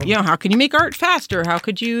How can you make art faster? How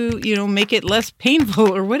could you, make it less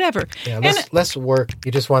painful or whatever? Yeah, less work.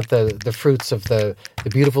 You just want the fruits of the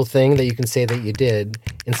beautiful thing that you can say that you did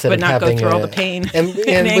instead of having go through all the pain and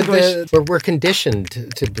anguish. We're conditioned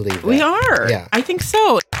to believe that. We are. Yeah. I think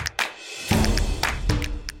so.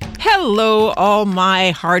 Hello, all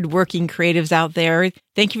my hardworking creatives out there.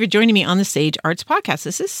 Thank you for joining me on the Sage Arts Podcast.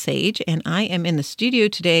 This is Sage, and I am in the studio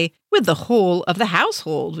today with the whole of the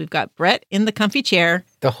household. We've got Brett in the comfy chair.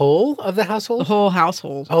 The whole of the household? The whole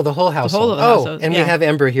household. Oh, the whole household. The whole of the household. And we have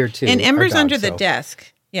Ember here, too. And Ember's under the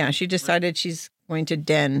desk. Yeah, she decided she's going to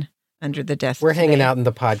den under the desk We're hanging out in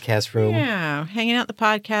the podcast room. Yeah, hanging out in the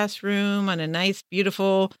podcast room on a nice,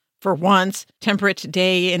 beautiful, for once, temperate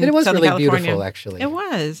day in Southern California. And it was really beautiful, actually. It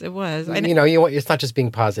was. It's not just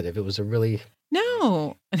being positive. It was a really...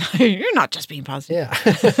 No, you're not just being positive.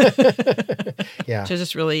 Yeah. Yeah. So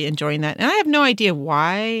just really enjoying that. And I have no idea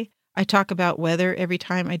why I talk about weather every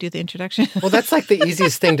time I do the introduction. Well, that's like the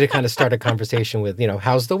easiest thing to kind of start a conversation with,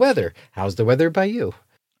 how's the weather? How's the weather by you?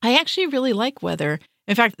 I actually really like weather.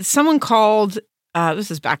 In fact, someone called,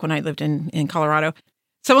 this is back when I lived in Colorado,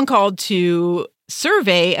 someone called to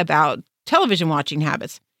survey about television watching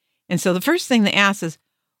habits. And so the first thing they asked is,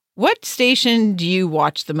 what station do you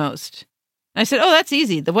watch the most? And I said, that's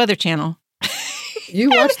easy, the Weather Channel. You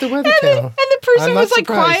watch the Weather Channel. And the person was like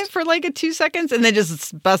surprised. quiet for like 2 seconds and then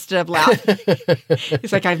just busted up laughing.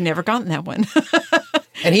 He's like, I've never gotten that one.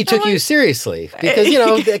 And he took you seriously because,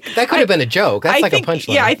 that could have been a joke. That's like a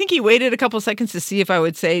punchline. Yeah, I think he waited a couple seconds to see if I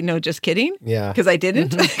would say, no, just kidding. Yeah. Because I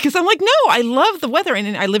didn't. Because I'm like, no, I love the weather.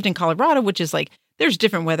 And I lived in Colorado, which is like, there's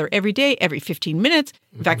different weather every day, every 15 minutes.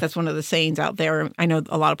 In fact, that's one of the sayings out there. I know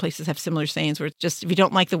a lot of places have similar sayings where it's just, if you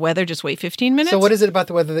don't like the weather, just wait 15 minutes. So what is it about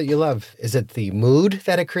the weather that you love? Is it the mood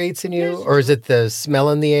that it creates in you? Or is it the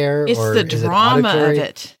smell in the air? It's or the is drama it auditory? of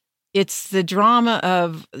it. It's the drama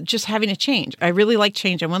of just having a change. I really like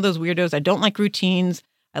change. I'm one of those weirdos. I don't like routines.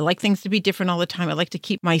 I like things to be different all the time. I like to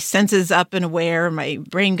keep my senses up and aware, my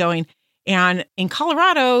brain going. And in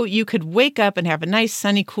Colorado, you could wake up and have a nice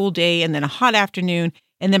sunny, cool day and then a hot afternoon.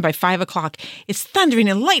 And then by 5 o'clock, it's thundering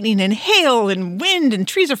and lightning and hail and wind and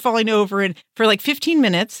trees are falling over and for like 15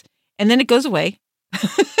 minutes. And then it goes away.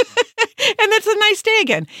 And it's a nice day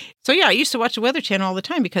again. So yeah, I used to watch the Weather Channel all the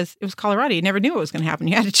time because it was Colorado. You never knew what was going to happen.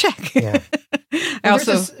 You had to check. Yeah. There's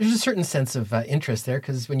a certain sense of interest there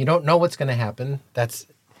because when you don't know what's going to happen, that's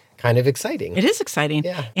kind of exciting. It is exciting.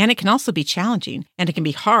 Yeah. And it can also be challenging. And it can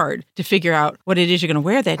be hard to figure out what it is you're going to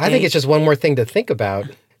wear that day. I think it's just one more thing to think about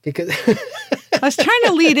because... I was trying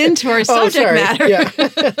to lead into our subject matter. Yeah.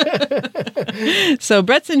 So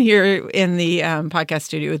Brett's in here in the podcast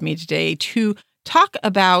studio with me today to talk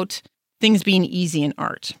about things being easy in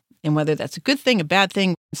art and whether that's a good thing, a bad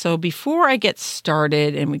thing. So before I get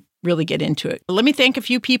started and we really get into it, let me thank a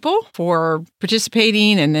few people for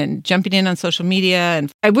participating and then jumping in on social media.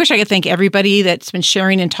 And I wish I could thank everybody that's been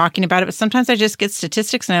sharing and talking about it, but sometimes I just get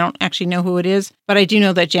statistics and I don't actually know who it is. But I do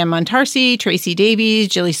know that Jan Montarsi, Tracy Davies,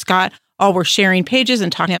 Jilly Scott, all were sharing pages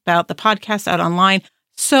and talking about the podcast out online.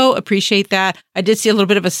 So appreciate that. I did see a little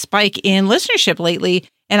bit of a spike in listenership lately,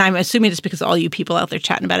 and I'm assuming it's because of all you people out there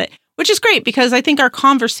chatting about it, which is great because I think our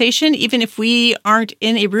conversation, even if we aren't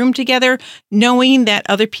in a room together, knowing that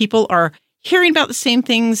other people are hearing about the same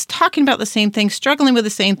things, talking about the same things, struggling with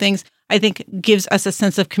the same things, I think gives us a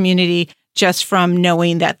sense of community just from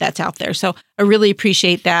knowing that that's out there. So I really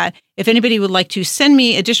appreciate that. If anybody would like to send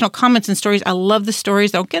me additional comments and stories, I love the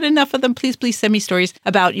stories. I don't get enough of them. Please send me stories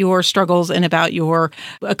about your struggles and about your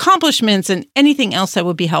accomplishments and anything else that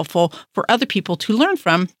would be helpful for other people to learn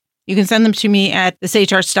from. You can send them to me at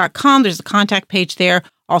thesagearts.com. There's a contact page there.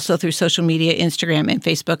 Also through social media, Instagram and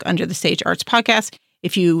Facebook under the Sage Arts Podcast.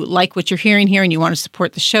 If you like what you're hearing here and you want to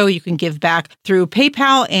support the show, you can give back through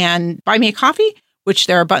PayPal and Buy Me a Coffee, which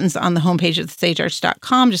there are buttons on the homepage of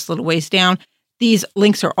thesagearts.com, just a little ways down. These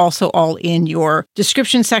links are also all in your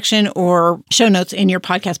description section or show notes in your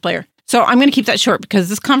podcast player. So I'm going to keep that short because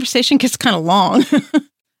this conversation gets kind of long.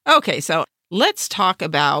 Okay, so let's talk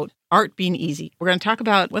about art being easy. We're going to talk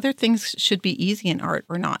about whether things should be easy in art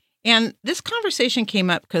or not. And this conversation came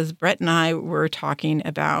up because Brett and I were talking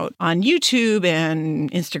about on YouTube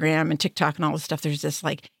and Instagram and TikTok and all this stuff. There's this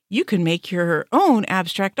like, you can make your own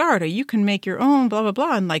abstract art or you can make your own blah, blah,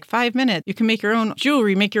 blah in like 5 minutes. You can make your own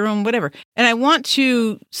jewelry, make your own whatever. And I want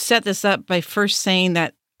to set this up by first saying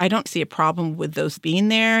that I don't see a problem with those being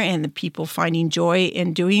there and the people finding joy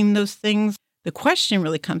in doing those things. The question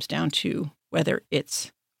really comes down to whether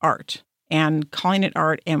it's art and calling it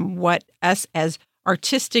art and what us as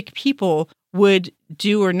artistic people would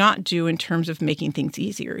do or not do in terms of making things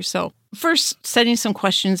easier. So first setting some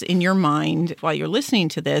questions in your mind while you're listening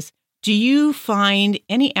to this. Do you find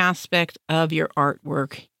any aspect of your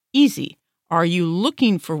artwork easy? Are you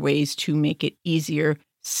looking for ways to make it easier,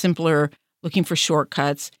 simpler, looking for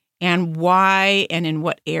shortcuts? And why and in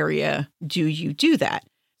what area do you do that?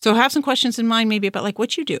 So have some questions in mind maybe about like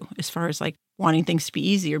what you do as far as like wanting things to be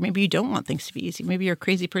easy, or maybe you don't want things to be easy. Maybe you're a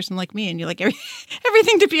crazy person like me and you like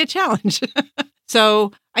everything to be a challenge.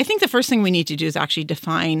 So I think the first thing we need to do is actually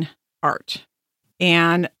define art.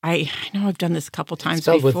 And I know I've done this a couple times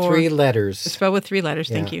spelled before. with 3 letters. It's spelled with 3 letters.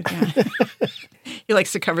 Yeah. Thank you. Yeah. He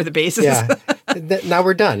likes to cover the bases. Yeah. Now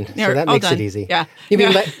we're done. So that makes it easy. Yeah. You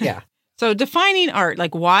mean, yeah. So defining art,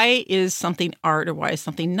 like why is something art or why is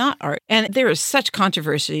something not art? And there is such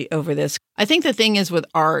controversy over this. I think the thing is with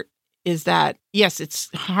art is that, yes,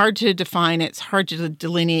 it's hard to define. It's hard to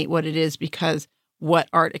delineate what it is because what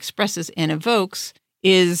art expresses and evokes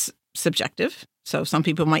is subjective. So some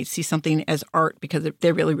people might see something as art because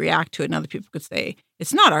they really react to it. And other people could say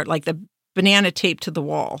it's not art, like the banana taped to the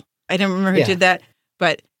wall. I don't remember who did that,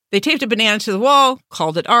 but they taped a banana to the wall,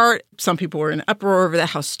 called it art. Some people were in uproar over that,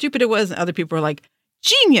 how stupid it was. And other people were like,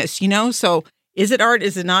 genius, So is it art?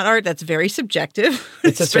 Is it not art? That's very subjective.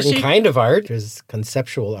 It's a certain kind of art. There's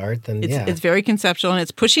conceptual art. It's very conceptual, and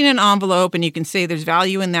it's pushing an envelope. And you can say there's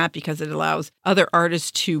value in that because it allows other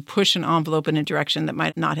artists to push an envelope in a direction that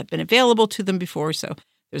might not have been available to them before. So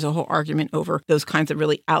there's a whole argument over those kinds of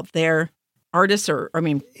really out there artists,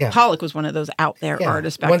 Pollock was one of those out there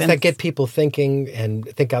artists back then. Ones that get people thinking and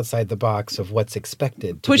think outside the box of what's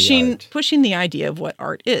expected to be art. Pushing the idea of what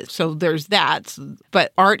art is. So there's that.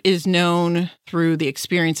 But art is known through the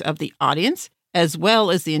experience of the audience as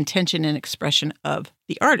well as the intention and expression of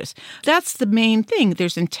the artist. That's the main thing.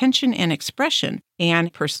 There's intention and expression.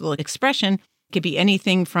 And personal expression could be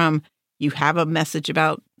anything from you have a message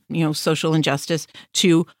about social injustice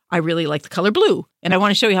to I really like the color blue and I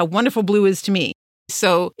want to show you how wonderful blue is to me.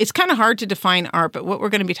 So it's kind of hard to define art, but what we're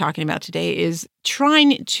going to be talking about today is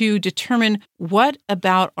trying to determine what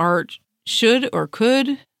about art should or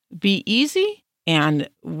could be easy and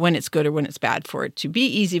when it's good or when it's bad for it to be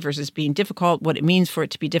easy versus being difficult, what it means for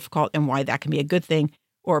it to be difficult and why that can be a good thing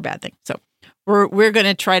or a bad thing. So we're going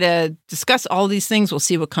to try to discuss all these things. We'll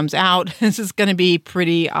see what comes out. This is going to be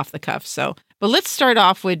pretty off the cuff. But let's start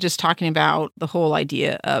off with just talking about the whole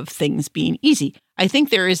idea of things being easy. I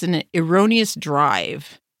think there is an erroneous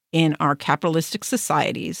drive in our capitalistic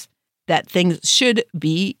societies that things should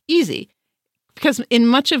be easy. Because in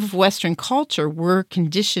much of Western culture, we're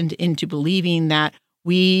conditioned into believing that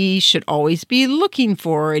we should always be looking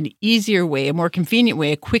for an easier way, a more convenient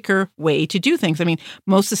way, a quicker way to do things. I mean,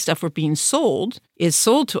 most of the stuff we're being sold is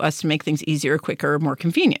sold to us to make things easier, quicker, more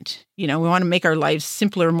convenient. We want to make our lives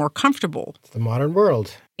simpler, more comfortable. It's the modern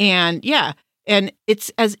world. And and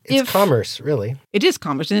it's as if... It's commerce, really. It is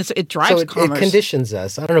commerce, and it drives commerce. It conditions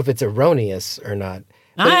us. I don't know if it's erroneous or not.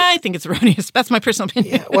 I think it's erroneous. That's my personal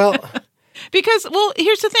opinion. Yeah, well... Because,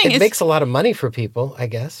 here's the thing. It makes a lot of money for people, I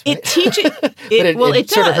guess. Right? It teaches... it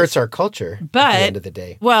sort of hurts our culture at the end of the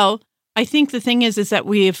day. Well, I think the thing is that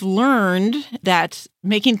we have learned that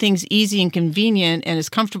making things easy and convenient and as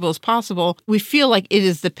comfortable as possible, we feel like it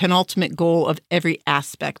is the penultimate goal of every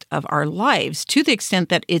aspect of our lives, to the extent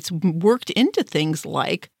that it's worked into things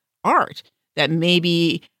like art, that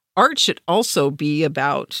maybe... art should also be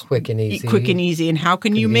about quick and easy. And how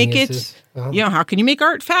can you make it, how can you make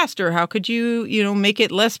art faster? How could you, make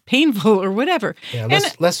it less painful or whatever? Yeah,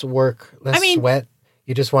 less work, less sweat.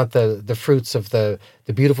 You just want the fruits of the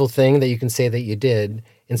beautiful thing that you can say that you did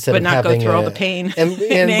instead of having... But not go through all the pain and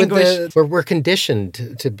anguish. We're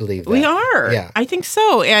conditioned to believe that. We are. Yeah. I think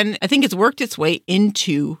so. And I think it's worked its way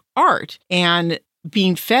into art and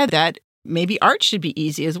being fed that maybe art should be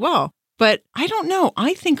easy as well. But I don't know.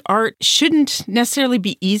 I think art shouldn't necessarily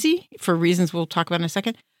be easy for reasons we'll talk about in a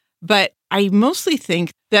second. But I mostly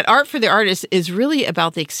think that art for the artist is really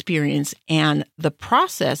about the experience and the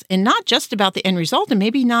process and not just about the end result and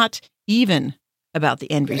maybe not even about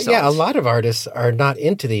the end result. Yeah, a lot of artists are not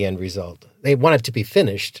into the end result. They want it to be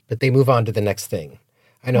finished, but they move on to the next thing.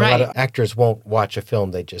 I know a lot of actors won't watch a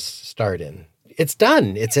film they just starred in. It's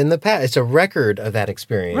done. It's in the past. It's a record of that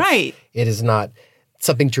experience. Right. It is not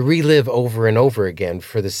something to relive over and over again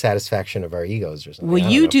for the satisfaction of our egos or something.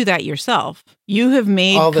 Well, you do that yourself. You have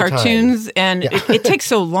made cartoons, and it takes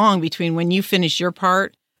so long between when you finish your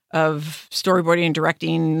part of storyboarding and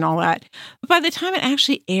directing and all that. But by the time it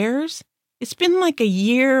actually airs, it's been like a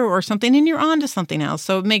year or something, and you're on to something else.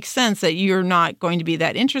 So it makes sense that you're not going to be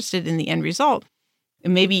that interested in the end result.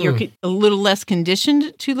 And maybe you're a little less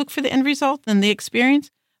conditioned to look for the end result than the experience.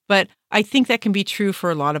 But I think that can be true for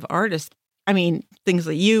a lot of artists. I mean, things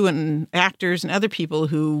like you and actors and other people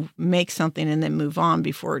who make something and then move on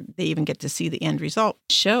before they even get to see the end result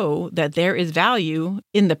show that there is value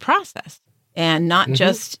in the process and not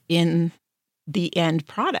just in the end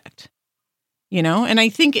product, And I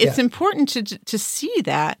think it's important to see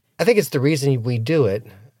that. I think it's the reason we do it.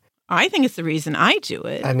 I think it's the reason I do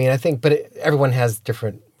it. I mean, but everyone has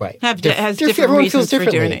different, right? Has different reasons for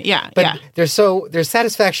doing it. Yeah, but there's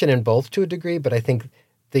satisfaction in both to a degree, but I think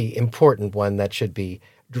the important one that should be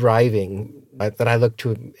driving, that I look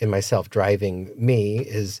to in myself, driving me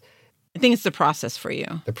is... I think it's the process for you.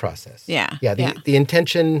 The process. Yeah. Yeah, the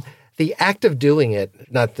intention, the act of doing it,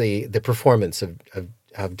 not the performance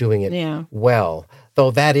of doing it well,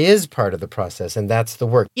 though that is part of the process and that's the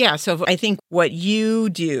work. Yeah, so I think what you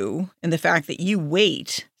do and the fact that you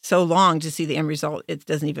wait so long to see the end result, it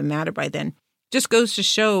doesn't even matter by then, just goes to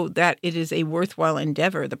show that it is a worthwhile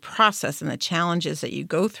endeavor. The process and the challenges that you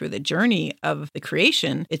go through, the journey of the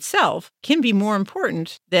creation itself can be more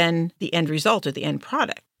important than the end result or the end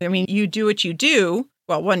product. I mean, you do what you do.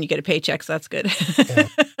 Well, one, you get a paycheck, so that's good. Yeah.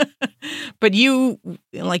 But you,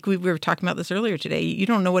 like we were talking about this earlier today, you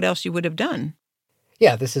don't know what else you would have done.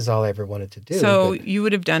 Yeah, this is all I ever wanted to do. So you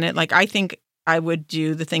would have done it. Like, I think I would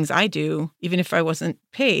do the things I do, even if I wasn't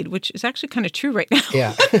paid, which is actually kind of true right now.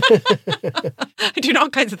 Yeah. I do all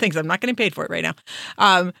kinds of things. I'm not getting paid for it right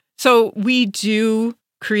now. So we do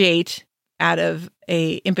create out of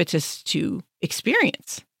a impetus to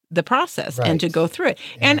experience the process and to go through it.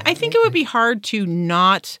 Yeah. And I think it would be hard to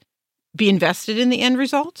not be invested in the end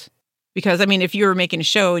result. Because, I mean, if you were making a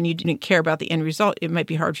show and you didn't care about the end result, it might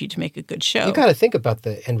be hard for you to make a good show. You got to think about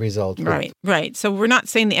the end result. Right. So we're not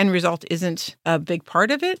saying the end result isn't a big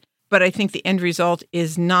part of it, but I think the end result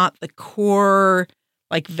is not the core,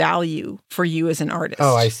 value for you as an artist.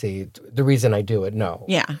 Oh, I see. The reason I do it, no.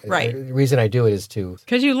 Yeah, right. The reason I do it is to...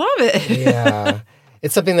 Because you love it. Yeah.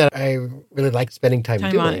 It's something that I really like spending time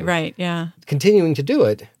doing. On it, right, yeah. Continuing to do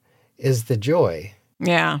it is the joy.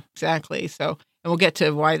 Yeah, exactly. So... And we'll get to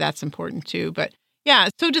why that's important too. But yeah,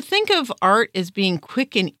 so to think of art as being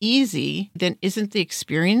quick and easy, then isn't the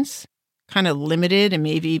experience kind of limited and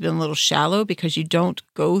maybe even a little shallow because you don't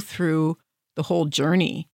go through the whole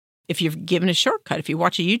journey? If you're given a shortcut, if you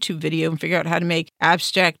watch a YouTube video and figure out how to make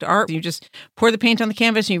abstract art, you just pour the paint on the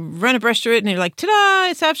canvas and you run a brush through it and you're like, ta-da,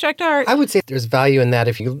 it's abstract art. I would say there's value in that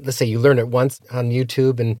if let's say you learn it once on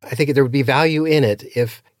YouTube, and I think there would be value in it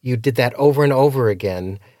if you did that over and over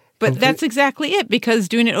again. But that's exactly it, because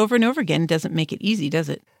doing it over and over again doesn't make it easy, does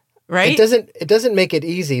it? Right? It doesn't make it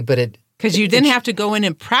easy, but because you then have to go in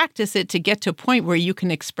and practice it to get to a point where you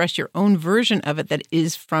can express your own version of it that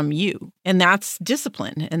is from you. And that's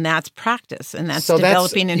discipline, and that's practice, and that's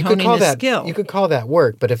developing and honing the skill. You could call that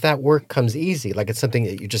work, but if that work comes easy, like it's something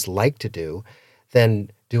that you just like to do,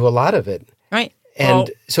 then do a lot of it. Right.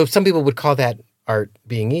 And so some people would call that art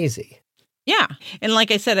being easy. Yeah. And like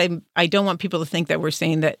I said, I don't want people to think that we're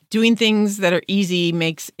saying that doing things that are easy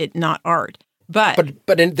makes it not art. But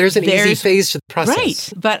there's an easy phase to the process.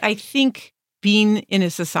 Right. But I think being in a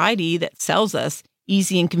society that sells us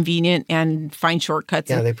easy and convenient and find shortcuts.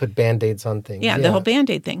 Yeah, they put Band-Aids on things. Yeah, the whole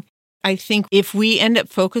Band-Aid thing. I think if we end up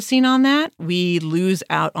focusing on that, we lose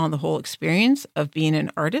out on the whole experience of being an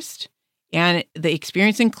artist. And the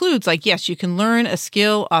experience includes, yes, you can learn a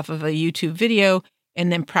skill off of a YouTube video and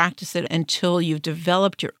then practice it until you've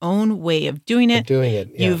developed your own way of doing it. Yeah.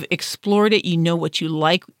 You've explored it. You know what you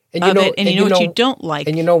like and you know what you don't like.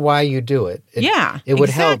 And you know why you do it. It would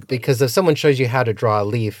help, because if someone shows you how to draw a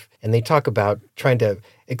leaf and they talk about trying to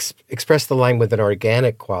express the line with an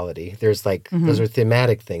organic quality, there's those are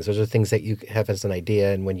thematic things. Those are things that you have as an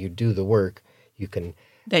idea, and when you do the work, you can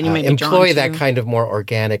then you employ that kind of more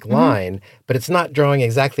organic line, but it's not drawing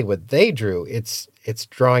exactly what they drew. It's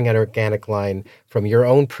drawing an organic line from your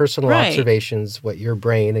own personal observations, what your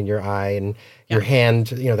brain and your eye and your hand,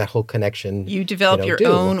 that whole connection. You develop your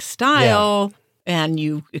own style and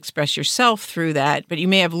you express yourself through that, but you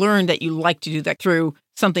may have learned that you like to do that through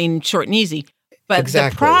something short and easy. But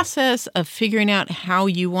the process of figuring out how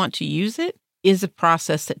you want to use it is a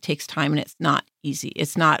process that takes time, and it's not easy.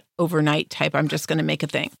 It's not overnight type, I'm just going to make a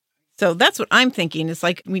thing. So that's what I'm thinking. It's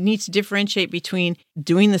we need to differentiate between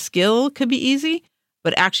doing the skill could be easy,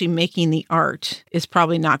 but actually making the art is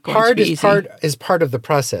probably not going to be easy. Is part of the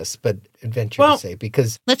process, but adventure to say,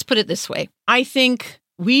 because... Let's put it this way. I think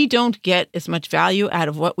we don't get as much value out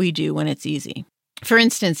of what we do when it's easy. For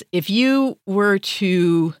instance, if you were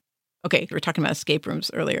to... Okay, we were talking about escape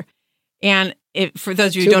rooms earlier. And for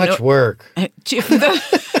those of you who don't know... Too much work.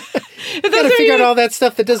 You got to figure out all that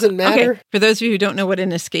stuff that doesn't matter. Okay. For those of you who don't know what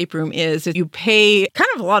an escape room is, you pay kind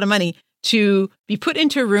of a lot of money to be put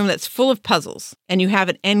into a room that's full of puzzles and you have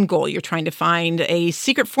an end goal. You're trying to find a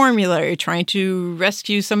secret formula. You're trying to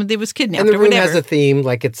rescue somebody that was kidnapped and the or room whatever. has a theme,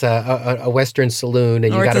 like it's a Western saloon,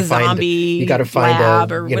 and or you got to find zombie you got to find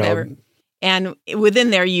lab a or whatever. And within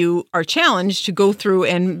there, you are challenged to go through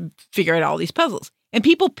and figure out all these puzzles. And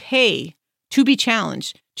people pay to be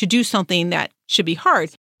challenged to do something that should be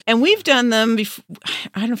hard. And we've done them before.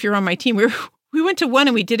 I don't know if you're on my team. We went to one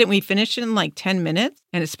and we did it and we finished it in like 10 minutes.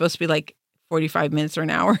 And it's supposed to be like 45 minutes or an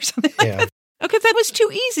hour or something like that. Because that was too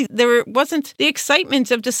easy. There wasn't the excitement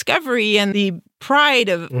of discovery and the pride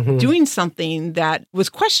of doing something that was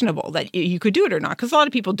questionable, that you could do it or not. Because a lot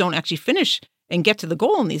of people don't actually finish and get to the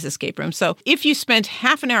goal in these escape rooms. So if you spent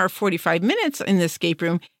half an hour, 45 minutes in the escape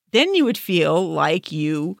room, then you would feel like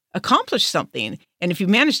you accomplished something. And if you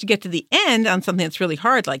manage to get to the end on something that's really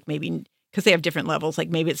hard, like maybe because they have different levels, like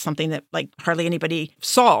maybe it's something that like hardly anybody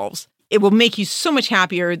solves, it will make you so much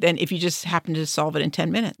happier than if you just happen to solve it in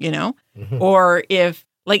 10 minutes, you know? Or if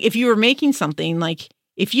you were making something, like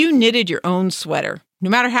if you knitted your own sweater, no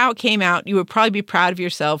matter how it came out, you would probably be proud of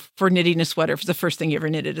yourself for knitting a sweater. If it's the first thing you ever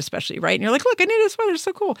knitted, especially, right? And you're like, look, I knitted a sweater. It's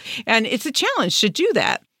so cool. And it's a challenge to do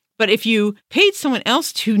that. But if you paid someone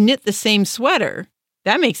else to knit the same sweater,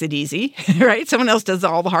 that makes it easy, right? Someone else does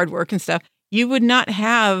all the hard work and stuff. You would not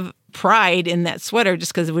have pride in that sweater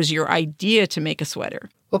just because it was your idea to make a sweater.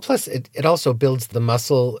 Well, plus it also builds the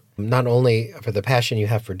muscle, not only for the passion you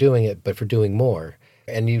have for doing it, but for doing more.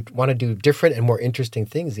 And you want to do different and more interesting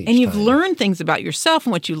things each time. And you've learned things about yourself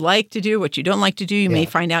and what you like to do, what you don't like to do. You may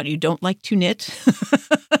find out you don't like to knit.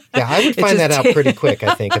 Yeah, I would find that out pretty quick,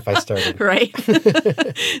 I think, if I started. Right.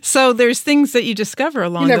 So there's things that you discover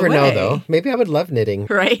along the way. You never know, though. Maybe I would love knitting.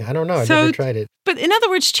 Right. I don't know. I've never tried it. But in other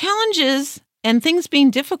words, challenges and things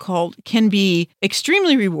being difficult can be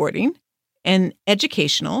extremely rewarding and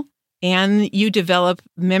educational. And you develop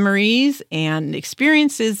memories and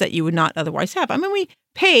experiences that you would not otherwise have. I mean, we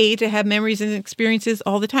pay to have memories and experiences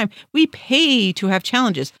all the time. We pay to have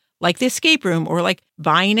challenges like the escape room or like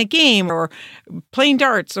buying a game or playing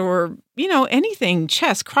darts or, anything,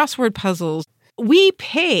 chess, crossword puzzles. We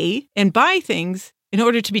pay and buy things in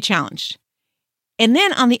order to be challenged. And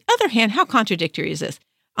then on the other hand, how contradictory is this?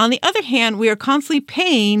 On the other hand, we are constantly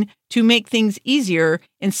paying to make things easier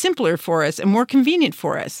and simpler for us and more convenient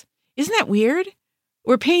for us. Isn't that weird?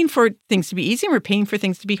 We're paying for things to be easy and we're paying for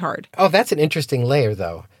things to be hard. Oh, that's an interesting layer,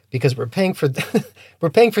 though, because we're paying for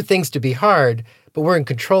things to be hard, but we're in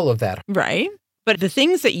control of that. Right. But the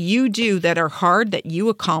things that you do that are hard, that you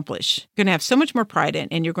accomplish, you're going to have so much more pride in,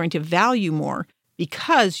 and you're going to value more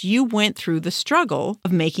because you went through the struggle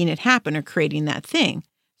of making it happen or creating that thing.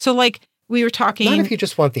 So like we were talking... Not if you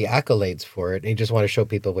just want the accolades for it and you just want to show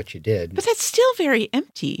people what you did. But that's still very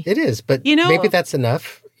empty. It is, but maybe that's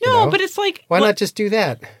enough. No, but it's like... Why not just do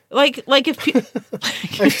that? Like if...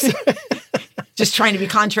 Just trying to be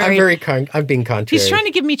contrary. I'm being contrary. He's trying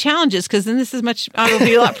to give me challenges because then I will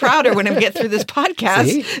be a lot prouder when I get through this podcast.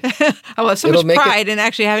 See? I will have so much pride in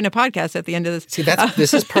actually having a podcast at the end of this. See,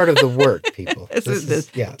 this is part of the work, people. This is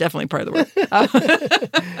definitely part of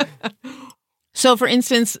the work. So, for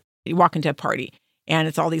instance, you walk into a party and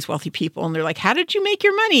it's all these wealthy people and they're like, how did you make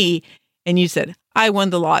your money? And you said, I won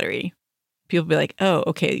the lottery. People be like, oh,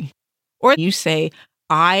 okay. Or you say,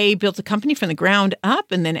 I built a company from the ground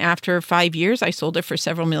up, and then after 5 years, I sold it for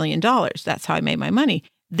several $1 million. That's how I made my money.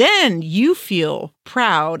 Then you feel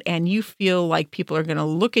proud, and you feel like people are going to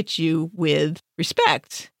look at you with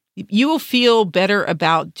respect. You will feel better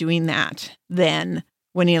about doing that than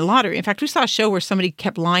winning a lottery. In fact, we saw a show where somebody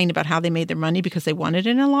kept lying about how they made their money because they won it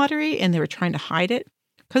in a lottery, and they were trying to hide it.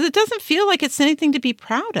 Because it doesn't feel like it's anything to be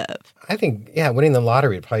proud of. I think, winning the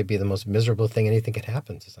lottery would probably be the most miserable thing anything could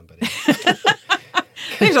happen to somebody.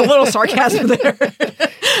 There's a little sarcasm there.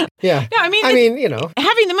 Yeah. No, I mean,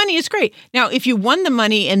 having the money is great. Now, if you won the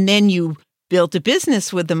money and then you built a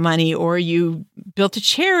business with the money or you built a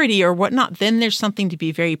charity or whatnot, then there's something to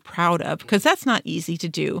be very proud of because that's not easy to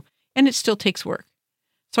do and it still takes work.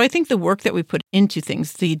 So I think the work that we put into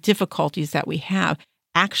things, the difficulties that we have,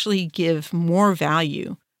 actually give more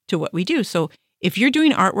value to what we do. So if you're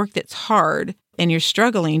doing artwork that's hard and you're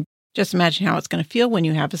struggling, just imagine how it's going to feel when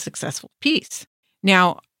you have a successful piece.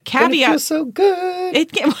 Now, caveat. It feels so good.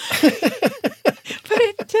 But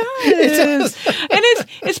it does. And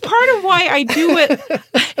it's part of why I do it.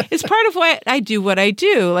 It's part of why I do what I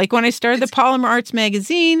do. Like when I started the Polymer Arts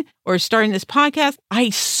magazine or starting this podcast,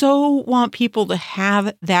 I so want people to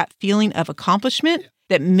have that feeling of accomplishment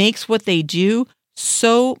that makes what they do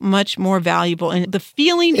so much more valuable. And the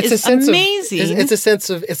feeling is amazing. It's a sense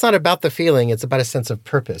of, it's not about the feeling, it's about a sense of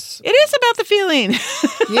purpose. It is about the feeling.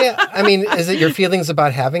 Yeah. I mean, is it your feelings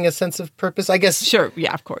about having a sense of purpose? I guess. Sure.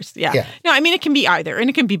 Yeah, of course. Yeah. No, I mean, it can be either, and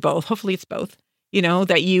it can be both. Hopefully it's both,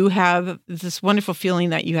 that you have this wonderful feeling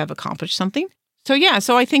that you have accomplished something. So yeah,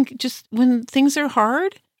 so I think just when things are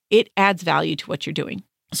hard, it adds value to what you're doing.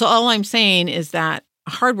 So all I'm saying is that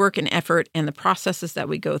hard work and effort and the processes that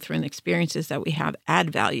we go through and the experiences that we have add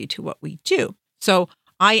value to what we do. So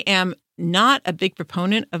I am not a big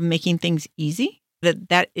proponent of making things easy.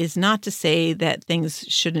 That is not to say that things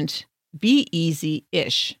shouldn't be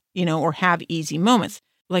easy-ish, or have easy moments.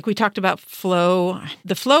 Like we talked about flow,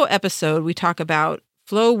 the flow episode, we talk about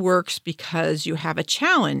flow works because you have a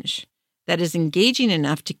challenge that is engaging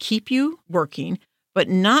enough to keep you working, but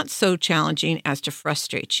not so challenging as to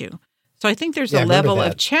frustrate you. So I think there's a level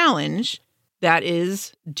of challenge that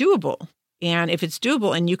is doable. And if it's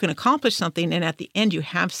doable and you can accomplish something and at the end you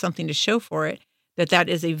have something to show for it, that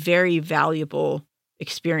is a very valuable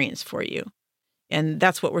experience for you. And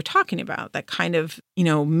that's what we're talking about, that kind of,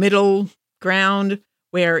 middle ground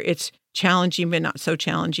where it's challenging but not so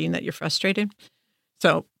challenging that you're frustrated.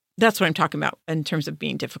 So that's what I'm talking about in terms of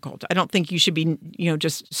being difficult. I don't think you should be,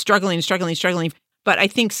 just struggling. But I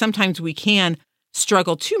think sometimes we can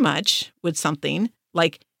struggle too much with something,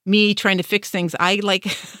 like me trying to fix things. I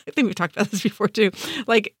think we've talked about this before too.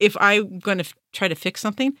 Like if I'm going to try to fix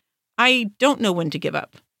something, I don't know when to give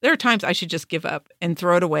up. There are times I should just give up and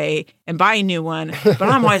throw it away and buy a new one. But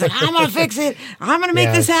I'm always like, I'm going to fix it. I'm going to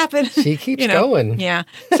make this happen. She keeps going. Yeah.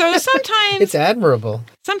 So sometimes it's admirable.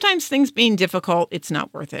 Sometimes things being difficult, it's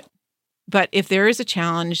not worth it. But if there is a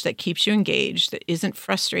challenge that keeps you engaged, that isn't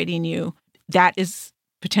frustrating you, that is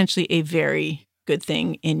potentially a very good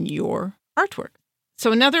thing in your artwork.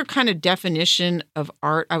 So another kind of definition of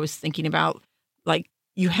art I was thinking about, like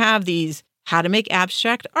you have these how to make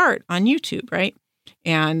abstract art on YouTube, right?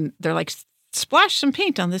 And they're like, splash some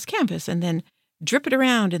paint on this canvas and then drip it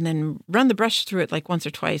around and then run the brush through it like once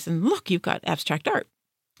or twice. And look, you've got abstract art.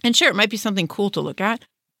 And sure, it might be something cool to look at,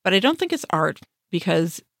 but I don't think it's art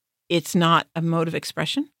because it's not a mode of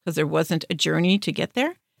expression because there wasn't a journey to get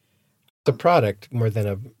there. The product more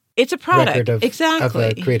than it's a product record of, exactly.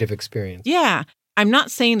 of a creative experience. Yeah. I'm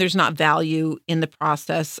not saying there's not value in the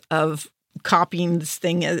process of copying this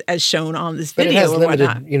thing as shown on this video. But it has limited,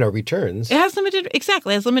 whatnot. returns. It has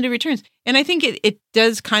limited returns. And I think it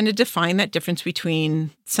does kind of define that difference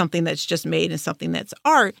between something that's just made and something that's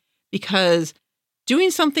art, because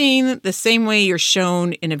doing something the same way you're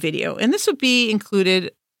shown in a video, and this would be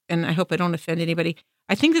included, and I hope I don't offend anybody,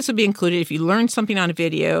 I think this would be included if you learn something on a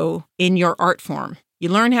video in your art form. You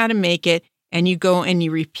learn how to make it and you go and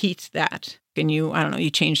you repeat that. And you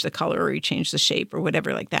change the color or you change the shape or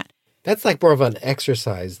whatever like that. That's like more of an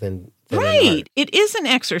exercise than right. It is an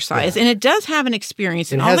exercise and it does have an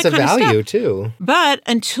experience and all that kind of stuff. It has a value too. But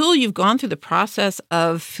until you've gone through the process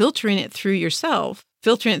of filtering it through yourself,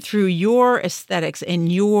 filtering it through your aesthetics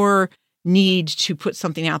and your need to put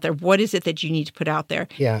something out there, what is it that you need to put out there?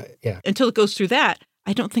 Yeah. Until it goes through that,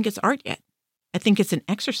 I don't think it's art yet. I think it's an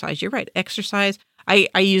exercise. You're right. Exercise.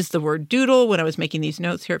 I used the word doodle when I was making these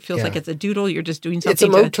notes here. It feels like it's a doodle. You're just doing something. It's a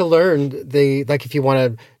mode to learn. Like if you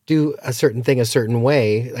want to do a certain thing a certain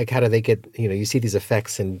way, like how do they get, you see these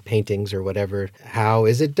effects in paintings or whatever. How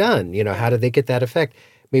is it done? How do they get that effect?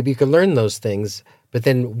 Maybe you can learn those things, but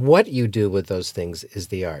then what you do with those things is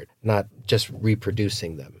the art, not just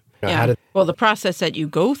reproducing them. Well, the process that you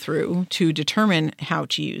go through to determine how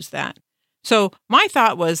to use that. So my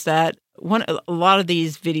thought was that a lot of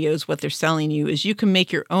these videos, what they're selling you is you can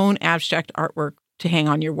make your own abstract artwork to hang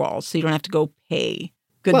on your walls, so you don't have to go pay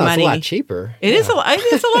good money. It's a lot cheaper. It's a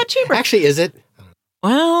lot cheaper. Actually, is it?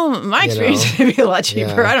 Well, my experience would be a lot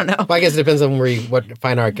cheaper. I don't know. Well, I guess it depends on what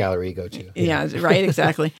fine art gallery you go to. Yeah, right,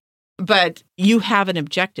 exactly. But you have an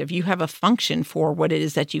objective. You have a function for what it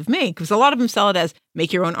is that you've made, because a lot of them sell it as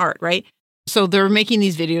make your own art, right? So they're making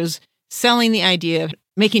these videos selling the idea of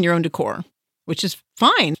making your own decor, which is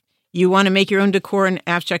fine. You want to make your own decor and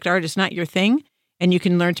abstract art, it's not your thing. And you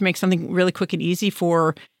can learn to make something really quick and easy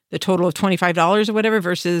for the total of $25 or whatever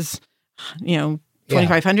versus,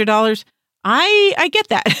 $2,500. I get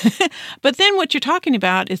that. But then what you're talking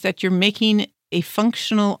about is that you're making a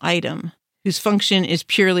functional item whose function is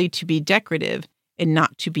purely to be decorative and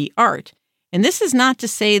not to be art. And this is not to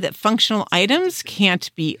say that functional items can't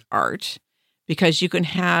be art, because you can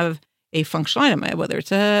have a functional item, whether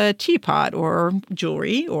it's a teapot or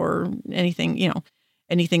jewelry or anything,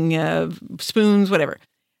 spoons, whatever.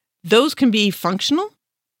 Those can be functional,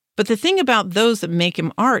 But the thing about those that make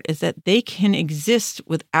them art is that they can exist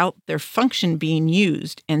without their function being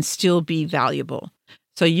used and still be valuable.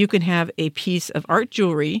 So you can have a piece of art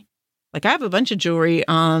jewelry. Like I have a bunch of jewelry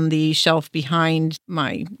on the shelf behind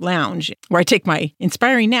my lounge where I take my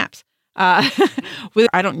inspiring naps. I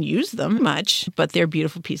don't use them much, but they're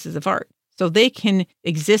beautiful pieces of art. So they can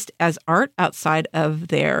exist as art outside of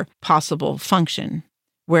their possible function.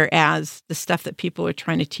 Whereas the stuff that people are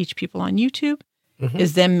trying to teach people on YouTube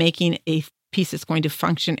is them making a piece that's going to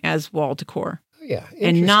function as wall decor. Oh, yeah.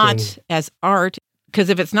 And not as art. Because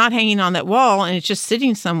if it's not hanging on that wall and it's just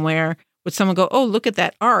sitting somewhere, would someone go, oh, look at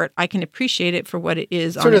that art. I can appreciate it for what it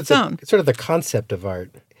is on its own. It's sort of the concept of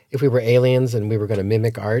art. If we were aliens and we were going to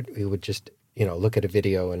mimic art, we would just, look at a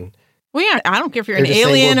video and... Well, yeah, I don't care if you're an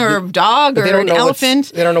alien or a dog or an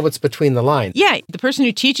elephant. They don't know what's between the lines. Yeah, the person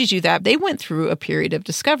who teaches you that, they went through a period of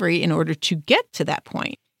discovery in order to get to that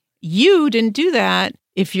point. You didn't do that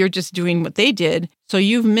if you're just doing what they did. So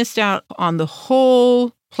you've missed out on the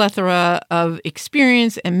whole plethora of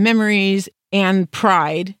experience and memories and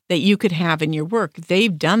pride that you could have in your work.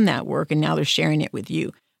 They've done that work and now they're sharing it with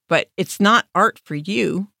you. But it's not art for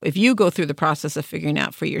you. If you go through the process of figuring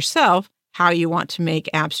out for yourself how you want to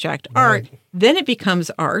make abstract art, then it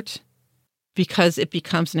becomes art because it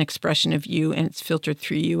becomes an expression of you and it's filtered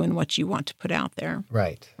through you and what you want to put out there.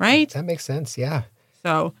 Right. That makes sense, yeah.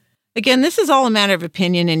 So, again, this is all a matter of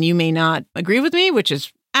opinion and you may not agree with me, which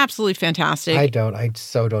is absolutely fantastic. I don't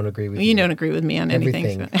agree with you. You don't agree with me on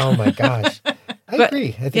everything. Oh my gosh. I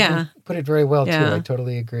agree. I think you put it very well too. I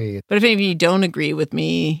totally agree. But if any of you don't agree with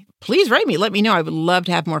me, please write me. Let me know. I would love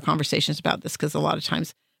to have more conversations about this because a lot of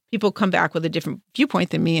times people come back with a different viewpoint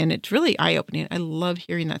than me and it's really eye-opening. I love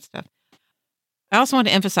hearing that stuff. I also want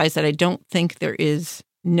to emphasize that I don't think there is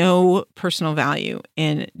no personal value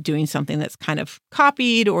in doing something that's kind of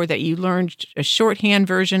copied or that you learned a shorthand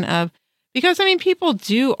version of. Because, people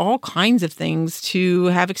do all kinds of things to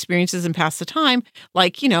have experiences and pass the time,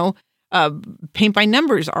 like, paint by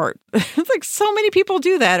numbers art. It's like so many people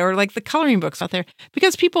do that, or like the coloring books out there,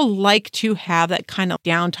 because people like to have that kind of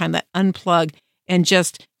downtime, that unplug, and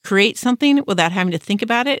just create something without having to think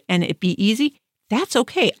about it and it be easy. That's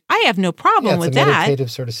okay. I have no problem with that. It's a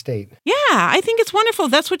meditative sort of state. Yeah, I think it's wonderful.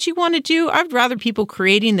 If that's what you want to do. I'd rather people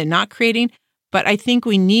creating than not creating. But I think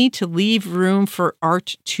we need to leave room for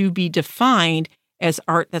art to be defined as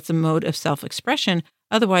art that's a mode of self-expression.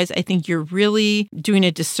 Otherwise, I think you're really doing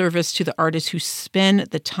a disservice to the artists who spend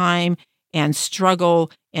the time and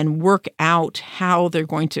struggle and work out how they're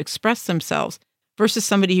going to express themselves versus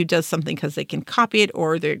somebody who does something because they can copy it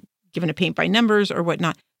or they're given a paint by numbers or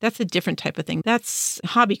whatnot. That's a different type of thing. That's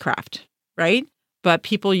hobby craft, right? But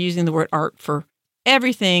people using the word art for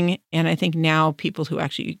everything. And I think now people who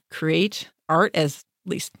actually create art, as at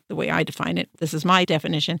least the way I define it, this is my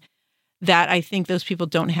definition, that I think those people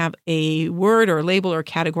don't have a word or label or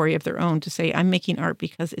category of their own to say, I'm making art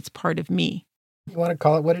because it's part of me. You want to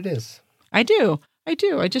call it what it is. I do. I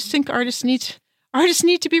just think artists need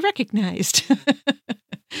to be recognized.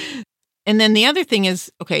 And then the other thing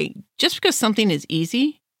is, okay, just because something is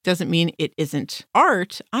easy doesn't mean it isn't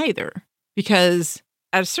art either. Because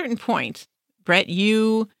at a certain point, Brett,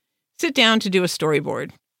 you sit down to do a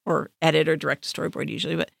storyboard or edit or direct a storyboard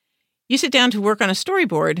usually, but you sit down to work on a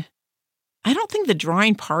storyboard. I don't think the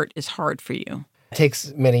drawing part is hard for you. It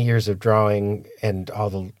takes many years of drawing and all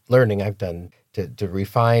the learning I've done to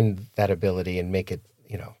refine that ability and make it,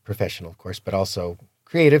 professional, of course, but also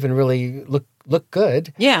creative and really look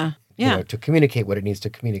good. Yeah. To communicate what it needs to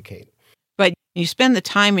communicate. But you spend the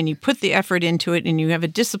time and you put the effort into it and you have a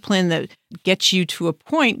discipline that gets you to a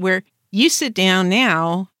point where you sit down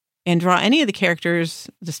now and draw any of the characters,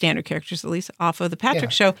 the standard characters at least, off of the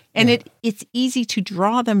Patrick Show. And it's easy to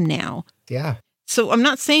draw them now. Yeah. So I'm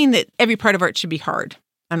not saying that every part of art should be hard.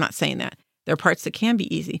 I'm not saying that. There are parts that can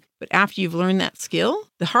be easy. But after you've learned that skill,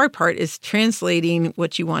 the hard part is translating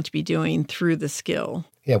what you want to be doing through the skill.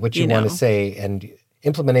 Yeah, what you want to say and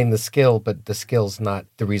implementing the skill, but the skill's not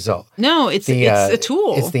the result. No, it's a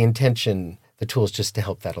tool. It's the intention. The tool's just to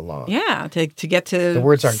help that along. Yeah, to get to the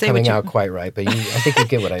words aren't coming out quite right, but I think you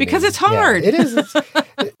get what I mean. Because it's hard. Yeah, it is.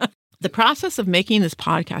 The process of making this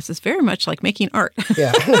podcast is very much like making art.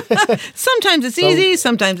 Yeah. Sometimes it's easy,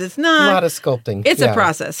 sometimes it's not. A lot of sculpting. It's a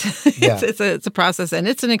process. It's a process and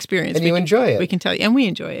it's an experience. And you enjoy it. We can tell you, and we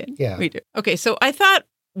enjoy it. Yeah. We do. Okay, so I thought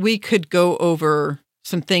we could go over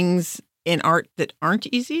some things in art that aren't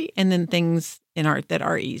easy and then things in art that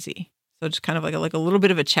are easy. So just kind of like a little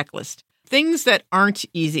bit of a checklist. Things that aren't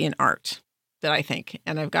easy in art that I think,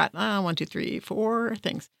 and I've got 1, 2, 3, 4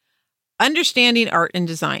 things. Understanding art and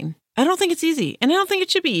design. I don't think it's easy, and I don't think it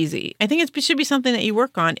should be easy. I think it should be something that you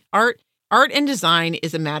work on. Art and design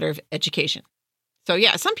is a matter of education. So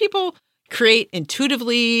yeah, some people create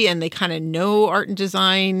intuitively and they kind of know art and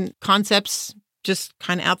design concepts just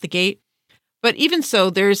kind of out the gate. But even so,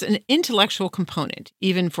 there's an intellectual component,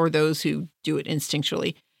 even for those who do it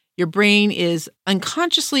instinctually. Your brain is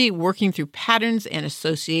unconsciously working through patterns and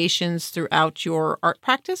associations throughout your art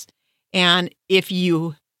practice. And if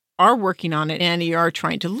you are working on it and you are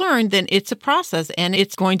trying to learn, then it's a process and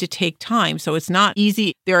it's going to take time. So it's not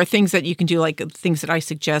easy. There are things that you can do, like things that I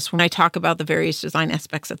suggest when I talk about the various design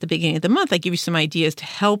aspects at the beginning of the month. I give you some ideas to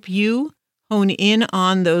help you hone in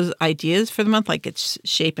on those ideas for the month, like its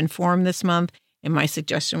shape and form this month. And my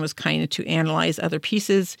suggestion was kind of to analyze other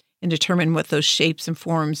pieces and determine what those shapes and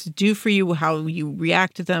forms do for you, how you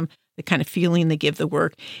react to them, the kind of feeling they give the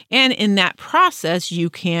work. And in that process,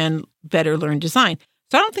 you can better learn design.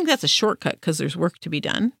 So I don't think that's a shortcut because there's work to be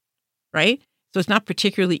done, right? So it's not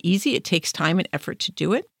particularly easy. It takes time and effort to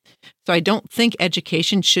do it. So I don't think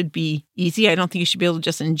education should be easy. I don't think you should be able to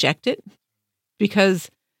just inject it,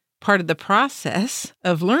 because part of the process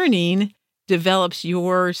of learning develops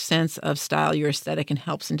your sense of style, your aesthetic, and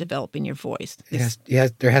helps in developing your voice. Yes,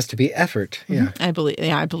 there has to be effort. Yeah. I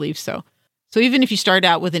believe so. So even if you start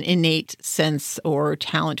out with an innate sense or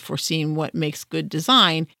talent for seeing what makes good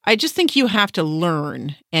design, I just think you have to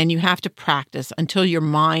learn and you have to practice until your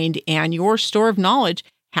mind and your store of knowledge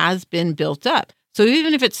has been built up. So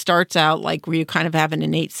even if it starts out like where you kind of have an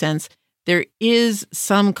innate sense, there is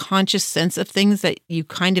some conscious sense of things that you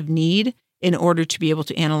kind of need in order to be able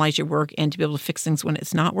to analyze your work and to be able to fix things when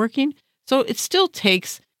it's not working. So it still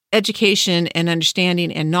takes education and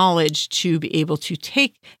understanding and knowledge to be able to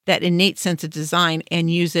take that innate sense of design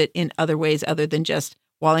and use it in other ways other than just,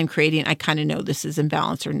 while I'm creating, I kind of know this is in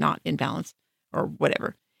balance or not in balance or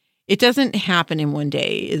whatever. It doesn't happen in one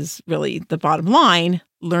day is really the bottom line.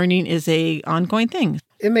 Learning is an ongoing thing.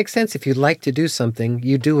 It makes sense. If you like to do something,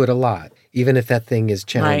 you do it a lot, even if that thing is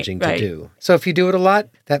challenging to do. So if you do it a lot,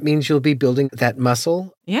 that means you'll be building that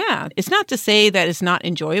muscle. Yeah. It's not to say that it's not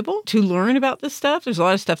enjoyable to learn about this stuff. There's a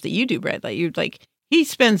lot of stuff that you do, Brett. He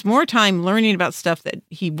spends more time learning about stuff that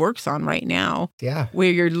he works on right now. Yeah.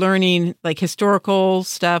 Where you're learning like historical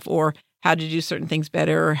stuff or how to do certain things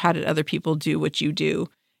better or how did other people do what you do.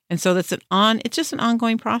 And so it's just an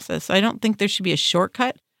ongoing process. I don't think there should be a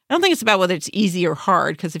shortcut. I don't think it's about whether it's easy or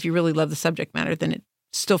hard, because if you really love the subject matter, then it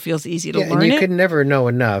still feels easy to learn and you it. could never know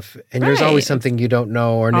enough. And there's always something you don't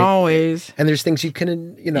know. Always. And there's things you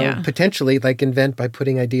can, potentially like invent by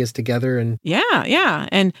putting ideas together. And Yeah.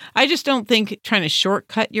 And I just don't think trying to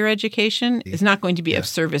shortcut your education is not going to be of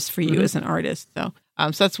service for you as an artist. So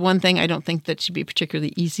that's one thing I don't think that should be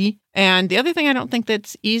particularly easy. And the other thing I don't think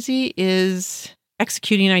that's easy is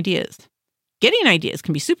executing ideas. Getting ideas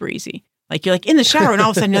can be super easy. Like you're like in the shower and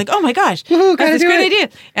all of a sudden you're like, oh my gosh, that's this great idea.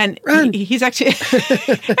 And he's actually,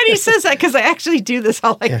 and he says that because I actually do this.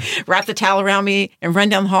 I'll wrap the towel around me and run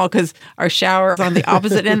down the hall because our shower is on the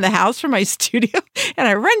opposite end of the house from my studio. And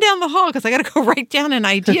I run down the hall because I got to go write down an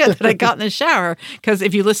idea that I got in the shower. Because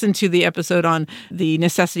if you listen to the episode on the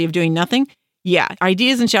necessity of doing nothing,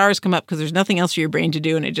 ideas in showers come up because there's nothing else for your brain to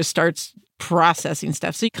do. And it just starts processing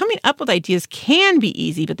stuff. So coming up with ideas can be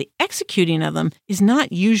easy, but the executing of them is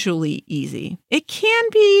not usually easy. It can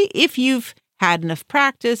be if you've had enough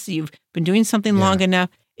practice, you've been doing something long enough.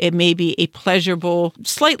 It may be a pleasurable,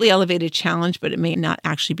 slightly elevated challenge, but it may not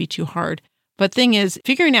actually be too hard. But thing is,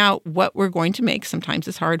 figuring out what we're going to make sometimes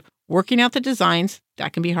is hard. Working out the designs,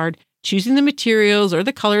 that can be hard. Choosing the materials or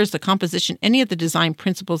the colors, the composition, any of the design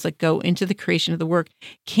principles that go into the creation of the work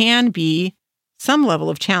can be some level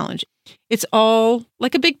of challenge. It's all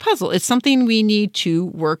like a big puzzle. It's something we need to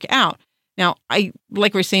work out. Now,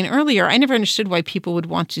 like we were saying earlier, I never understood why people would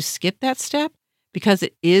want to skip that step because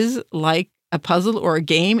it is like a puzzle or a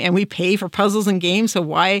game and we pay for puzzles and games. So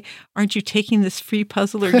why aren't you taking this free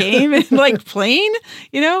puzzle or game and like playing,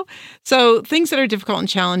 So things that are difficult and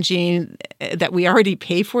challenging that we already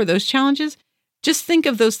pay for, those challenges, just think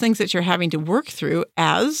of those things that you're having to work through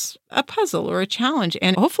as a puzzle or a challenge.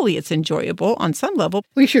 And hopefully it's enjoyable on some level.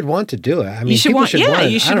 Well, you should want to do it. I mean, you should want to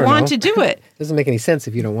do it. It doesn't make any sense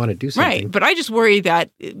if you don't want to do something. Right. But I just worry that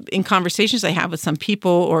in conversations I have with some people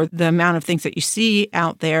or the amount of things that you see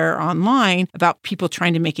out there online about people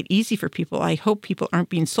trying to make it easy for people, I hope people aren't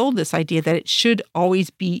being sold this idea that it should always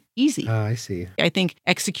be easy. I see. I think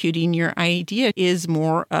executing your idea is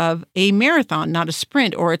more of a marathon, not a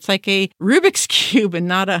sprint, or it's like a Rubik's Cube and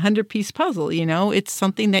not a 100-piece puzzle. It's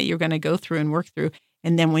something that you're going to go through and work through.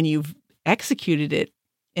 And then when you've executed it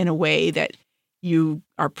in a way that you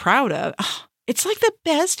are proud of, It's like the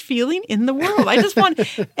best feeling in the world. I just want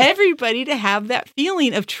everybody to have that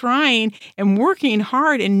feeling of trying and working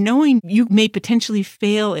hard and knowing you may potentially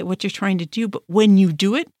fail at what you're trying to do, but when you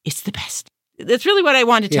do it, it's the best. That's really what I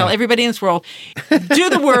want to tell everybody in this world. Do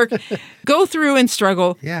the work, go through and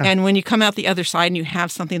struggle. Yeah. And when you come out the other side and you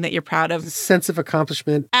have something that you're proud of. Sense of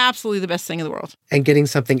accomplishment. Absolutely the best thing in the world. And getting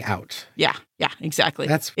something out. Yeah, exactly.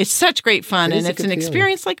 It's such great fun. And it's an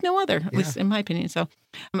experience like no other, at least in my opinion. So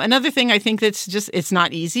another thing I think that's it's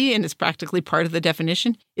not easy and it's practically part of the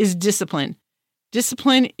definition is discipline.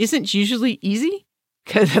 Discipline isn't usually easy.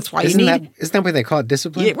 Because that's why isn't that why they call it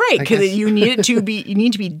discipline? Yeah, right. Because you need it to be. You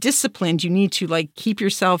need to be disciplined. You need to keep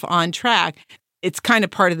yourself on track. It's kind of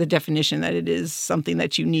part of the definition that it is something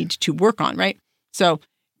that you need to work on, right? So,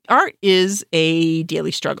 art is a daily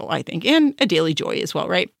struggle, I think, and a daily joy as well,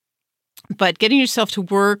 right? But getting yourself to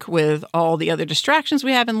work with all the other distractions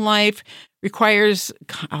we have in life requires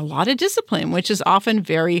a lot of discipline, which is often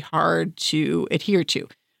very hard to adhere to.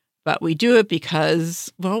 But we do it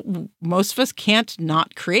because, well, most of us can't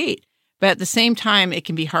not create. But at the same time, it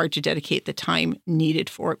can be hard to dedicate the time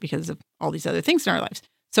needed for it because of all these other things in our lives.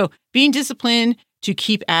 So being disciplined to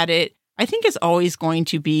keep at it, I think is always going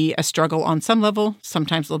to be a struggle on some level,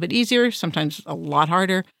 sometimes a little bit easier, sometimes a lot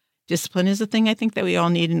harder. Discipline is a thing I think that we all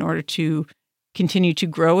need in order to continue to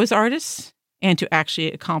grow as artists and to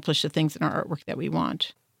actually accomplish the things in our artwork that we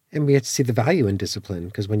want. And we have to see the value in discipline,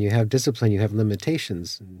 because when you have discipline, you have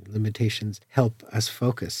limitations, and limitations help us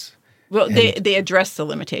focus. Well, they address the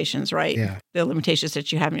limitations, right? Yeah. The limitations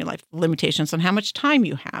that you have in your life, limitations on how much time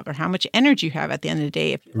you have or how much energy you have at the end of the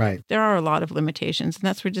day. Right. There are a lot of limitations, and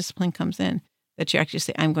that's where discipline comes in, that you actually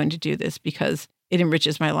say, I'm going to do this because it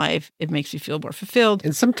enriches my life. It makes me feel more fulfilled.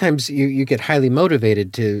 And sometimes you get highly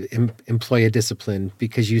motivated to employ a discipline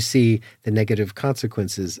because you see the negative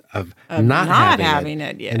consequences of not having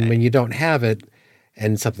it. Yeah. And when you don't have it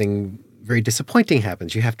and something very disappointing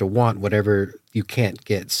happens, you have to want whatever you can't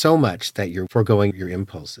get so much that you're foregoing your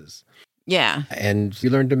impulses. Yeah. And you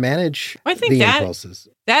learn to manage impulses.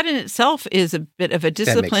 That in itself is a bit of a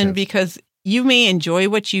discipline because you may enjoy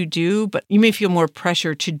what you do, but you may feel more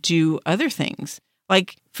pressure to do other things.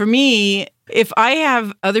 Like for me, if I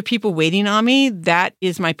have other people waiting on me, that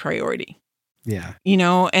is my priority. Yeah.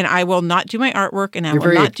 And I will not do my artwork and I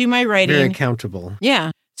will not do my writing. Very accountable. Yeah.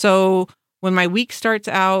 So when my week starts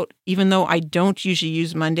out, even though I don't usually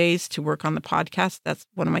use Mondays to work on the podcast, that's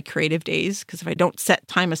one of my creative days. Because if I don't set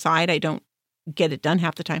time aside, I don't get it done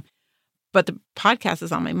half the time. But the podcast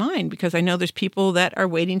is on my mind because I know there's people that are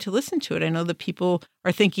waiting to listen to it. I know that people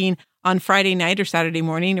are thinking on Friday night or Saturday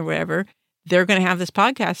morning or whatever, they're going to have this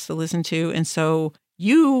podcast to listen to. And so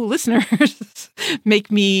you listeners make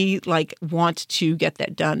me want to get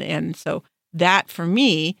that done. And so that for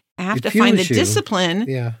me, I have to find the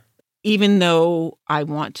discipline, even though I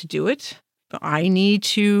want to do it. But I need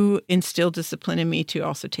to instill discipline in me to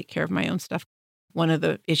also take care of my own stuff. One of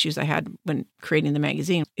the issues I had when creating the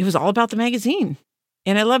magazine, it was all about the magazine.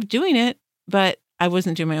 And I loved doing it, but I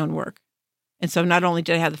wasn't doing my own work. And so not only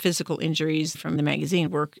did I have the physical injuries from the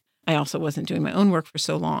magazine work, I also wasn't doing my own work for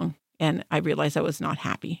so long. And I realized I was not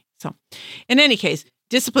happy. So in any case,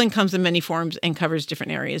 discipline comes in many forms and covers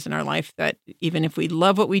different areas in our life that even if we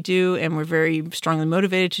love what we do and we're very strongly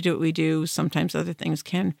motivated to do what we do, sometimes other things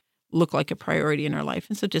can look like a priority in our life.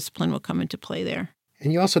 And so discipline will come into play there.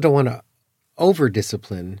 And you also don't want to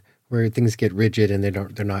over-discipline where things get rigid and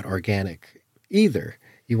they're not organic either.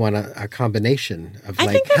 You want a combination of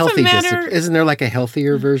healthy discipline. Isn't there a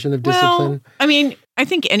healthier version of discipline? Well, I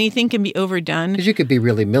think anything can be overdone. Because you could be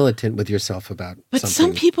really militant with yourself about something. But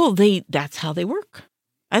some people, that's how they work.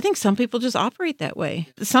 I think some people just operate that way.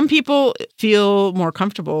 Some people feel more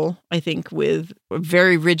comfortable, I think, with a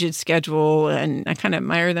very rigid schedule, and I kind of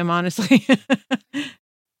admire them, honestly.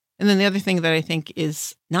 And then the other thing that I think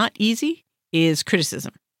is not easy is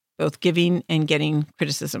criticism, both giving and getting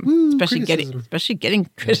criticism, especially getting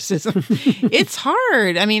criticism. It's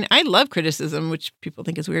hard. I love criticism, which people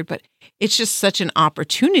think is weird, but it's just such an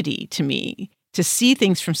opportunity to me to see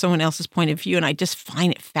things from someone else's point of view. And I just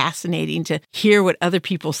find it fascinating to hear what other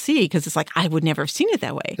people see because it's I would never have seen it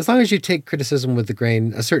that way. As long as you take criticism with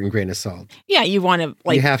a certain grain of salt. Yeah, you want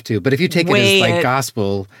to you have to. But if you take it as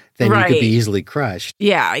gospel, then you could be easily crushed.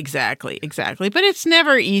 Yeah, exactly. But it's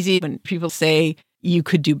never easy when people say you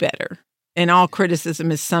could do better. And all criticism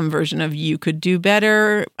is some version of you could do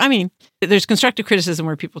better. There's constructive criticism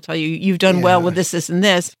where people tell you, you've done well with this, and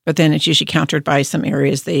this, but then it's usually countered by some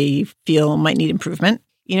areas they feel might need improvement.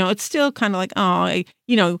 It's still kind of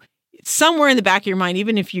somewhere in the back of your mind,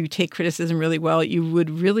 even if you take criticism really well, you would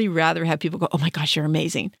really rather have people go, oh my gosh, you're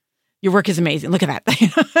amazing, your work is amazing. Look at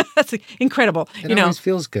that. That's incredible. It always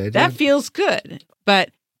feels good. That feels good.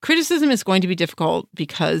 But criticism is going to be difficult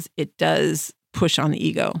because it does push on the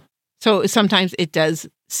ego. So sometimes it does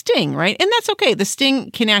sting, right? And that's okay. The sting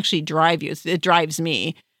can actually drive you. It drives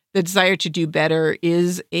me. The desire to do better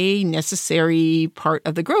is a necessary part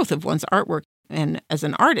of the growth of one's artwork and as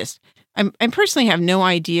an artist. I personally have no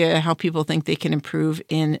idea how people think they can improve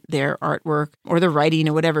in their artwork or their writing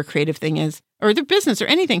or whatever creative thing is, or their business or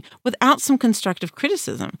anything without some constructive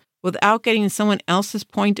criticism, without getting someone else's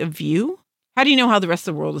point of view. How do you know how the rest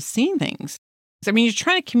of the world is seeing things? I mean, you're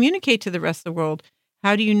trying to communicate to the rest of the world.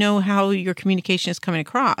 How do you know how your communication is coming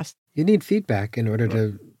across? You need feedback in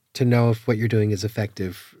order to know if what you're doing is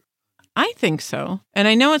effective. I think so. And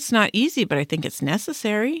I know it's not easy, but I think it's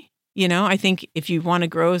necessary. I think if you want to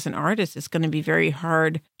grow as an artist, it's going to be very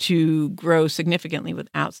hard to grow significantly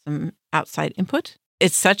without some outside input.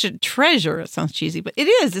 It's such a treasure. It sounds cheesy, but it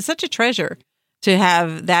is. It's such a treasure to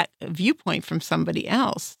have that viewpoint from somebody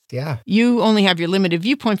else. Yeah. You only have your limited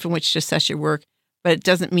viewpoint from which to assess your work, but it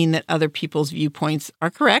doesn't mean that other people's viewpoints are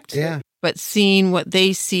correct. Yeah. But seeing what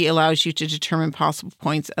they see allows you to determine possible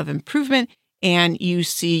points of improvement, and you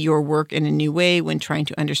see your work in a new way when trying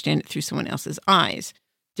to understand it through someone else's eyes.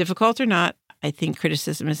 Difficult or not, I think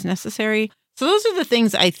criticism is necessary. So those are the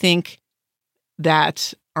things I think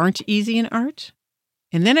that aren't easy in art.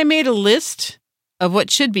 And then I made a list of what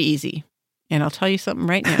should be easy. And I'll tell you something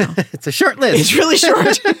right now. It's a short list. It's really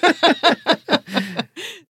short.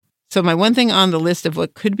 So my one thing on the list of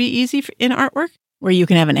what could be easy in artwork, where you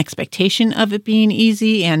can have an expectation of it being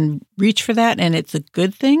easy and reach for that, and it's a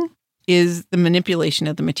good thing, is the manipulation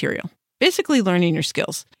of the material. Basically learning your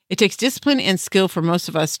skills. It takes discipline and skill for most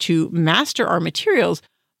of us to master our materials,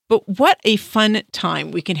 but what a fun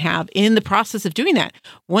time we can have in the process of doing that.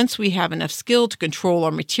 Once we have enough skill to control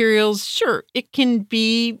our materials, sure, it can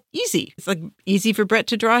be easy. It's like easy for Brett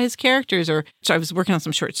to draw his characters. So I was working on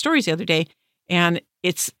some short stories the other day, and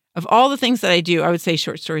it's, of all the things that I do, I would say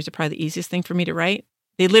short stories are probably the easiest thing for me to write.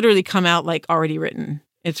 They literally come out like already written.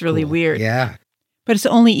 It's really weird. Yeah. But it's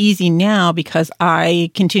only easy now because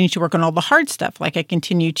I continue to work on all the hard stuff. Like I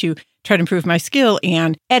continue to try to improve my skill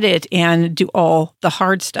and edit and do all the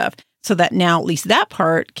hard stuff so that now at least that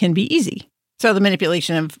part can be easy. So the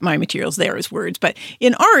manipulation of my materials there is words. But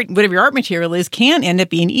in art, whatever your art material is can end up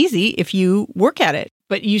being easy if you work at it.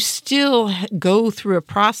 But you still go through a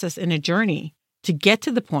process and a journey to get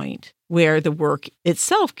to the point where the work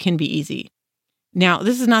itself can be easy. Now,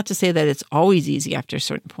 this is not to say that it's always easy after a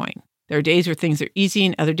certain point. There are days where things are easy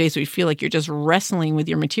and other days where you feel like you're just wrestling with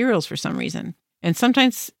your materials for some reason. And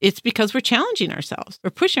sometimes it's because we're challenging ourselves. We're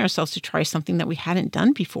pushing ourselves to try something that we hadn't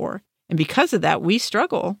done before. And because of that, we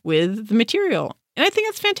struggle with the material. And I think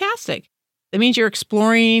that's fantastic. That means you're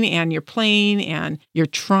exploring and you're playing and you're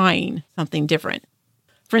trying something different.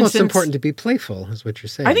 For instance, it's important to be playful, is what you're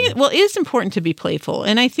saying. I think, it is important to be playful.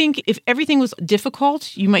 And I think if everything was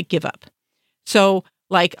difficult, you might give up. So,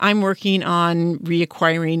 like, I'm working on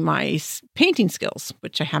reacquiring my painting skills,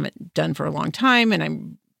 which I haven't done for a long time,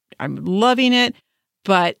 and I'm loving it.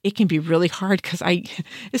 But it can be really hard because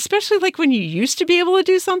especially like when you used to be able to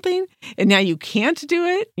do something and now you can't do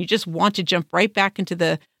it. You just want to jump right back into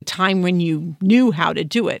the time when you knew how to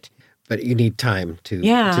do it. But you need time to do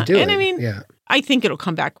and it. I mean, I think it'll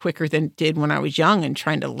come back quicker than it did when I was young and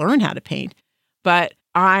trying to learn how to paint. But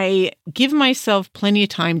I give myself plenty of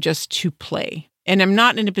time just to play. And I'm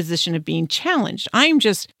not in a position of being challenged. I'm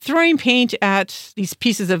just throwing paint at these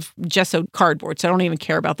pieces of gessoed cardboard. So I don't even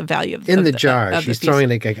care about the value of the jar. She's throwing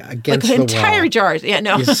it against the wall. Entire jars. Yeah,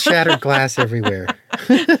 no. There's shattered glass everywhere.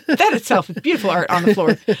 That itself is beautiful art on the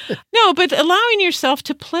floor. No, but allowing yourself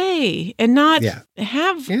to play and not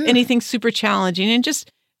have anything super challenging and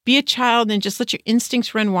just be a child and just let your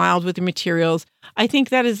instincts run wild with your materials. I think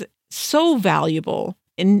that is so valuable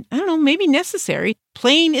and, I don't know, maybe necessary.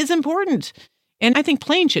 Playing is important. And I think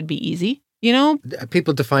playing should be easy,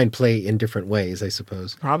 People define play in different ways, I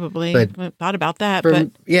suppose. Probably. But I thought about that. But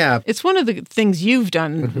it's one of the things you've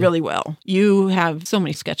done really well. You have so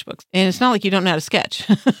many sketchbooks. And it's not like you don't know how to sketch.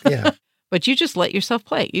 Yeah. But you just let yourself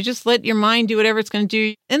play. You just let your mind do whatever it's going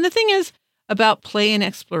to do. And the thing is about play and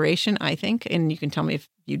exploration, I think, and you can tell me if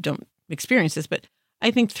you don't experience this, but I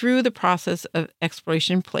think through the process of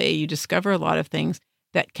exploration and play, you discover a lot of things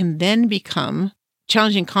that can then become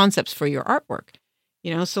challenging concepts for your artwork.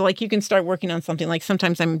 So like you can start working on something like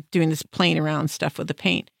sometimes I'm doing this playing around stuff with the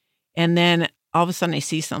paint. And then all of a sudden I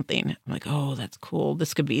see something. I'm like, oh, that's cool.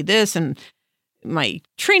 This could be this. And my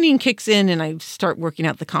training kicks in and I start working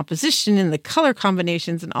out the composition and the color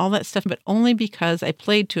combinations and all that stuff. But only because I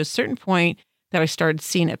played to a certain point that I started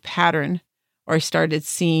seeing a pattern or I started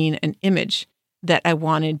seeing an image that I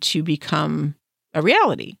wanted to become a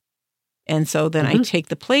reality. And so then I take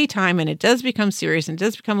the playtime and it does become serious and it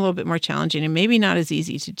does become a little bit more challenging and maybe not as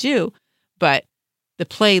easy to do, but the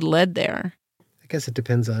play led there. I guess it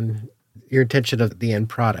depends on your intention of the end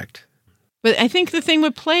product. But I think the thing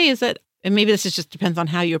with play is that, and maybe this just depends on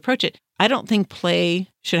how you approach it, I don't think play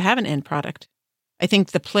should have an end product. I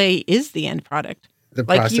think the play is the end product. The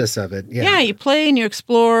process of it, yeah. Yeah, you play and you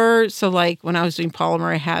explore. So like when I was doing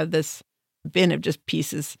polymer, I had this bin of just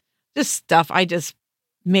pieces, just stuff. I just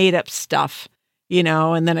made up stuff,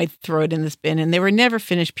 and then I'd throw it in this bin. And they were never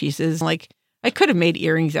finished pieces. Like I could have made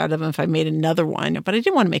earrings out of them if I made another one, but I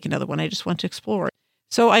didn't want to make another one. I just want to explore.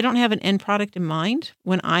 So I don't have an end product in mind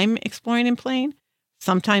when I'm exploring and playing.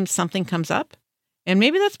 Sometimes something comes up, and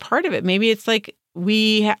maybe that's part of it. Maybe it's like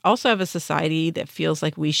we also have a society that feels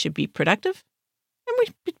like we should be productive.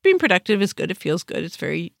 And being productive is good. It feels good. It's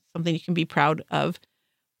very something you can be proud of.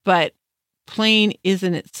 But playing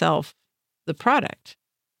isn't itself the product.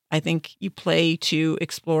 I think you play to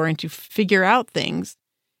explore and to figure out things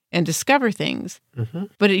and discover things.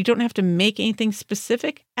 But you don't have to make anything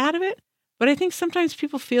specific out of it. But I think sometimes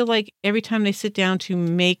people feel like every time they sit down to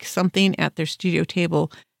make something at their studio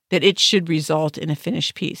table, that it should result in a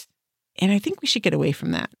finished piece. And I think we should get away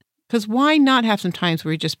from that. Because why not have some times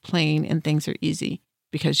where you're just playing and things are easy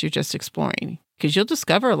because you're just exploring? Because you'll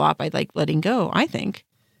discover a lot by like letting go, I think.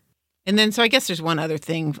 And then, so I guess there's one other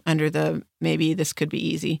thing under the maybe this could be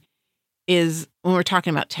easy is when we're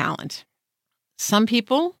talking about talent. Some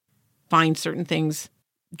people find certain things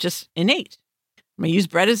just innate. I'm going to use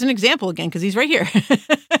Brett as an example again because he's right here.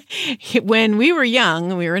 When we were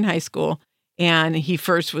young, we were in high school, and he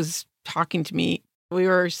first was talking to me. We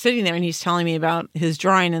were sitting there and he's telling me about his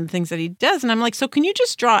drawing and the things that he does. And I'm like, so can you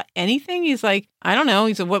just draw anything? He's like, I don't know.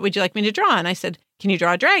 He said, what would you like me to draw? And I said, can you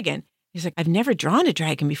draw a dragon? He's like, I've never drawn a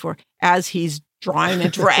dragon before, as he's drawing a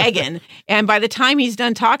dragon. And by the time he's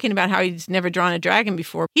done talking about how he's never drawn a dragon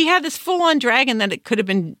before, he had this full-on dragon that it could have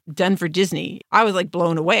been done for Disney. I was like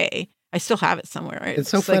blown away. I still have it somewhere. It's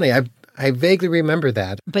so funny. I vaguely remember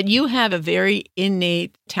that. But you have a very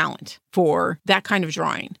innate talent for that kind of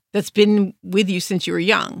drawing that's been with you since you were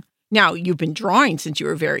young. Now, you've been drawing since you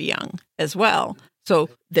were very young as well. So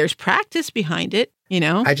there's practice behind it,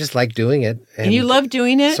 I just like doing it. And you love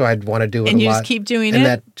doing it. So I'd want to do it a lot. And you just keep doing it. And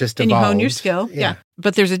that just evolved. And you hone your skill. Yeah.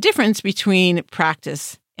 But there's a difference between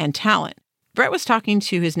practice and talent. Brett was talking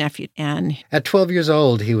to his nephew, and at 12 years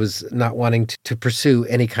old, he was not wanting to pursue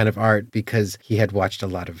any kind of art because he had watched a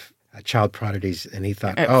lot of child prodigies, and he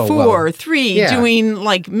thought, doing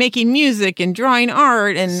like making music and drawing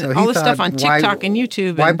art and so all this stuff on TikTok and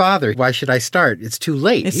YouTube. Why bother? Why should I start? It's too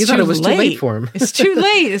late. He thought it was too late for him. It's too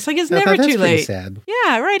late. It's like it's never too late. Sad.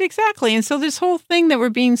 Yeah, right, exactly. And so this whole thing that we're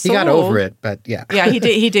being sold. He got over it, but yeah. Yeah, he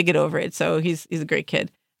did. He did get over it. So he's a great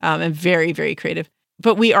kid and very, very creative.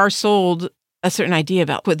 But we are sold a certain idea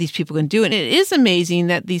about what these people can do. And it is amazing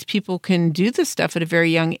that these people can do this stuff at a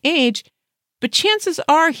very young age. But chances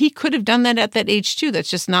are he could have done that at that age too.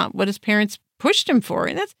 That's just not what his parents pushed him for.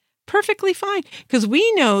 And that's perfectly fine. Because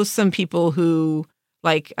we know some people who,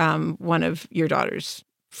 like one of your daughter's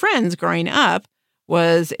friends growing up,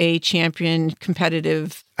 was a champion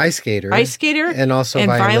competitive ice skater. And also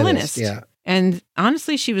violinist. Yeah. And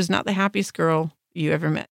honestly, she was not the happiest girl you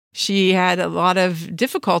ever met. She had a lot of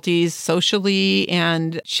difficulties socially,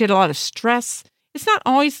 and she had a lot of stress. It's not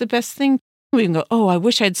always the best thing. We can go, oh, I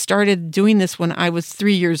wish I'd started doing this when I was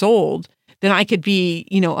 3 years old. Then I could be,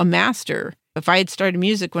 a master. If I had started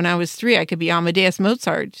music when I was 3, I could be Amadeus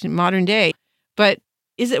Mozart in modern day. But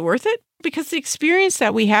is it worth it? Because the experience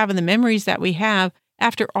that we have and the memories that we have,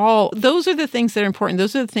 after all, those are the things that are important.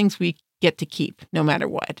 Those are the things we get to keep no matter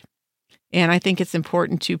what. And I think it's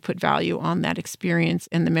important to put value on that experience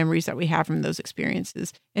and the memories that we have from those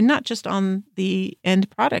experiences, and not just on the end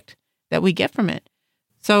product that we get from it.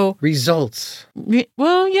 So results. We're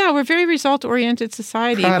a very result-oriented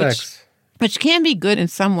society, which can be good in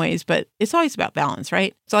some ways, but it's always about balance,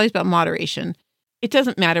 right? It's always about moderation. It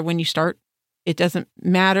doesn't matter when you start. It doesn't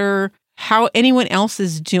matter how anyone else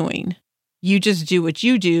is doing. You just do what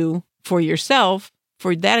you do for yourself,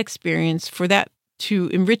 for that experience, for that to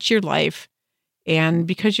enrich your life, and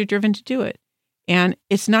because you're driven to do it. And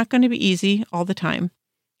it's not going to be easy all the time.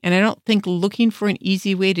 And I don't think looking for an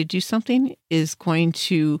easy way to do something is going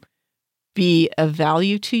to be of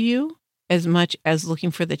value to you as much as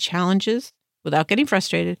looking for the challenges without getting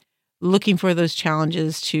frustrated, looking for those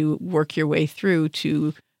challenges to work your way through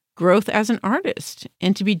to growth as an artist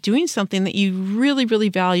and to be doing something that you really, really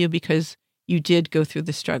value because you did go through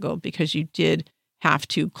the struggle, because you did have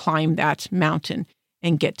to climb that mountain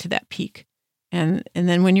and get to that peak. And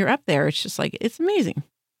then when you're up there, it's just like, it's amazing,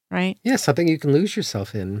 right? Yeah, something you can lose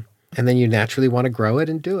yourself in. And then you naturally want to grow it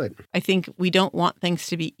and do it. I think we don't want things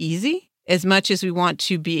to be easy as much as we want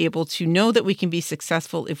to be able to know that we can be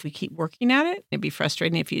successful if we keep working at it. It'd be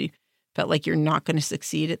frustrating if you felt like you're not going to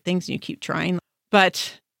succeed at things and you keep trying.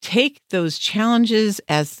 But take those challenges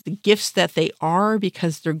as the gifts that they are,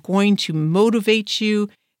 because they're going to motivate you.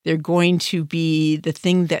 They're going to be the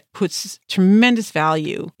thing that puts tremendous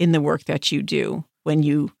value in the work that you do when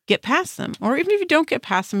you get past them. Or even if you don't get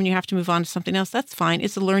past them and you have to move on to something else, that's fine.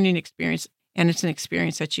 It's a learning experience, and it's an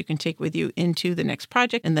experience that you can take with you into the next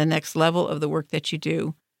project and the next level of the work that you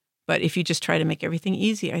do. But if you just try to make everything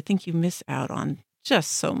easy, I think you miss out on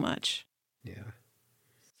just so much. Yeah.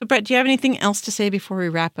 So, Brett, do you have anything else to say before we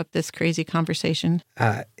wrap up this crazy conversation?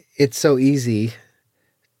 It's so easy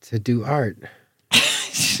to do art.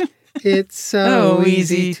 It's so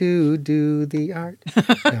easy to do the art.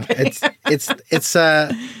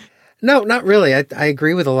 No, not really. I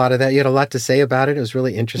agree with a lot of that. You had a lot to say about it. It was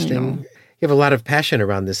really interesting. You have a lot of passion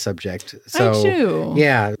around this subject. So, I do.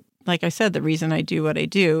 Yeah. Like I said, the reason I do what I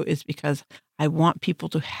do is because I want people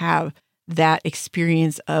to have that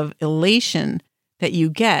experience of elation that you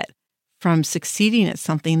get from succeeding at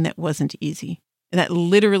something that wasn't easy. And that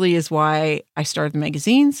literally is why I started the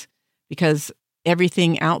magazines, because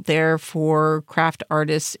everything out there for craft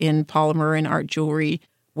artists in polymer and art jewelry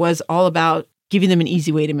was all about giving them an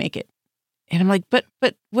easy way to make it. And I'm like, but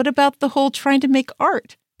what about the whole trying to make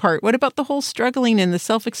art part? What about the whole struggling and the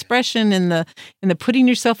self-expression and the putting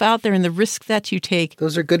yourself out there and the risk that you take?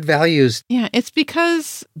 Those are good values. Yeah, it's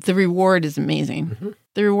because the reward is amazing. Mm-hmm.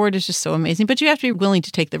 The reward is just so amazing, but you have to be willing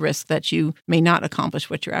to take the risk that you may not accomplish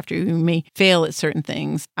what you're after. You may fail at certain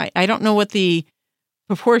things. I don't know what the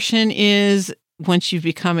proportion is once you've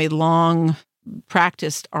become a long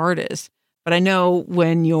practiced artist, but I know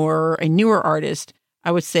when you're a newer artist,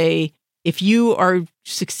 I would say if you are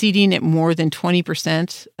succeeding at more than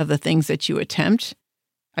 20% of the things that you attempt,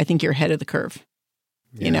 I think you're ahead of the curve,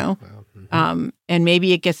 you know? Well, mm-hmm. And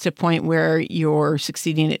maybe it gets to a point where you're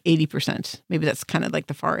succeeding at 80%. Maybe that's kind of like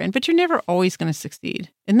the far end, but you're never always going to succeed.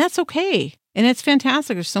 And that's okay. And it's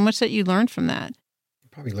fantastic. There's so much that you learn from that.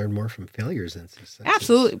 Probably learn more from failures than successes.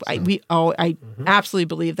 Absolutely. So. I absolutely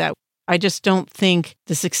believe that. I just don't think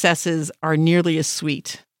the successes are nearly as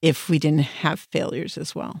sweet if we didn't have failures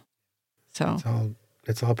as well. So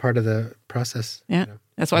it's all part of the process. Yeah. You know?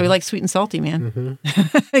 That's why we like sweet and salty, man.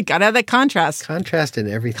 Mm-hmm. Gotta have that contrast. Contrast in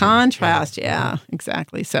everything. Contrast, yeah,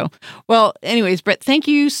 exactly. So, well, anyways, Brett, thank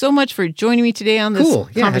you so much for joining me today on this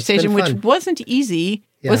conversation, which wasn't easy.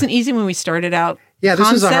 It wasn't easy when we started out. Yeah,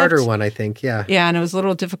 this was a harder one, I think. Yeah. Yeah, and it was a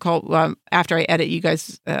little difficult. After I edit, you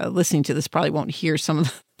guys listening to this probably won't hear some of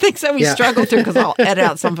the things that we struggled through because I'll edit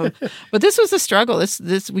out some of them. But this was a struggle.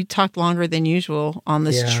 This we talked longer than usual on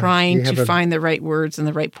this, trying to find the right words and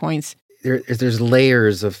the right points. There's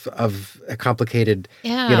layers of complicated,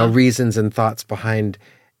 reasons and thoughts behind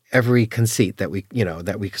every conceit that we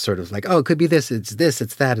sort of like, oh, it could be this, it's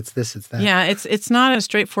that, it's this, it's that. Yeah, it's not a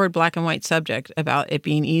straightforward black and white subject about it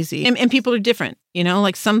being easy. And people are different,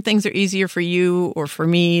 like some things are easier for you or for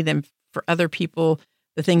me than for other people.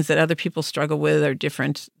 The things that other people struggle with are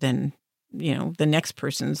different than, the next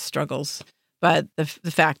person's struggles. But the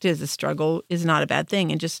fact is, the struggle is not a bad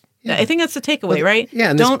thing. And just, I think that's the takeaway, right?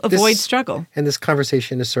 Yeah. And don't avoid struggle. And this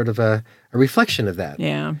conversation is sort of a reflection of that.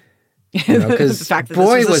 Yeah. Because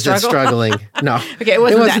boy, was it struggling. No, okay, it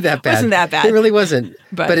wasn't that bad. It wasn't that bad. It really wasn't.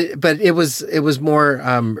 But it was more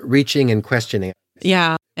reaching and questioning.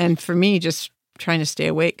 Yeah, and for me, just trying to stay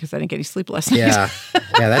awake because I didn't get any sleep last night. Yeah,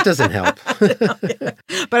 that doesn't help.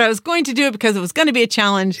 But I was going to do it because it was going to be a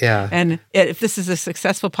challenge. Yeah. And if this is a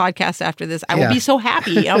successful podcast after this, I will be so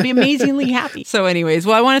happy. I'll be amazingly happy. So anyways,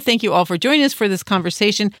 well, I want to thank you all for joining us for this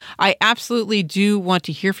conversation. I absolutely do want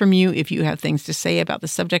to hear from you if you have things to say about the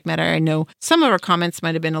subject matter. I know some of our comments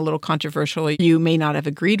might have been a little controversial. You may not have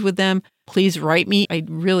agreed with them. Please write me. I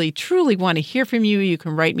really, truly want to hear from you. You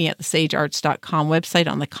can write me at the sagearts.com website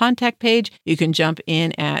on the contact page. You can jump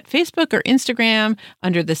in at Facebook or Instagram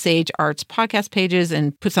under the Sage Arts podcast pages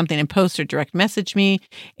and put something in post or direct message me.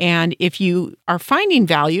 And if you are finding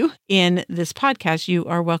value in this podcast, you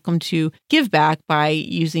are welcome to give back by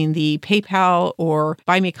using the PayPal or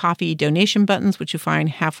Buy Me a Coffee donation buttons, which you find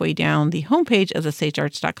halfway down the homepage of the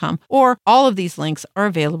sagearts.com. Or all of these links are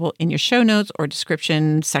available in your show notes or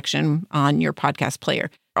description section on your podcast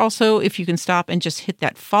player. Also, if you can stop and just hit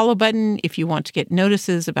that follow button if you want to get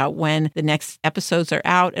notices about when the next episodes are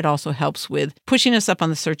out. It also helps with pushing us up on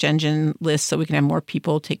the search engine list so we can have more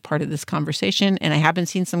people take part of this conversation. And I have been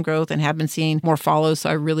seeing some growth and have been seeing more follows, so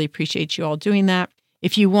I really appreciate you all doing that.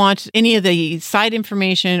 If you want any of the side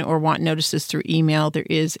information or want notices through email, there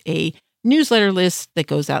is a newsletter list that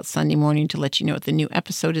goes out Sunday morning to let you know what the new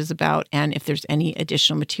episode is about. And if there's any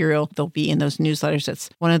additional material, they'll be in those newsletters. That's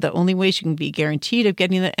one of the only ways you can be guaranteed of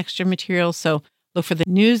getting the extra material. So look for the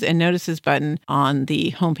news and notices button on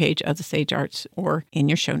the homepage of the Sage Arts or in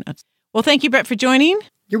your show notes. Well, thank you, Brett, for joining.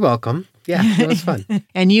 You're welcome. Yeah, it was fun.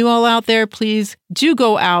 And you all out there, please do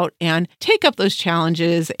go out and take up those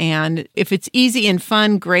challenges. And if it's easy and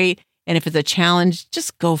fun, great. And if it's a challenge,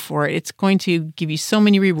 just go for it. It's going to give you so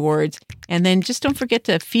many rewards. And then just don't forget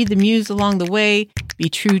to feed the muse along the way. Be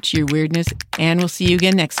true to your weirdness. And we'll see you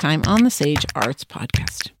again next time on the Sage Arts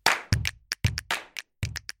Podcast.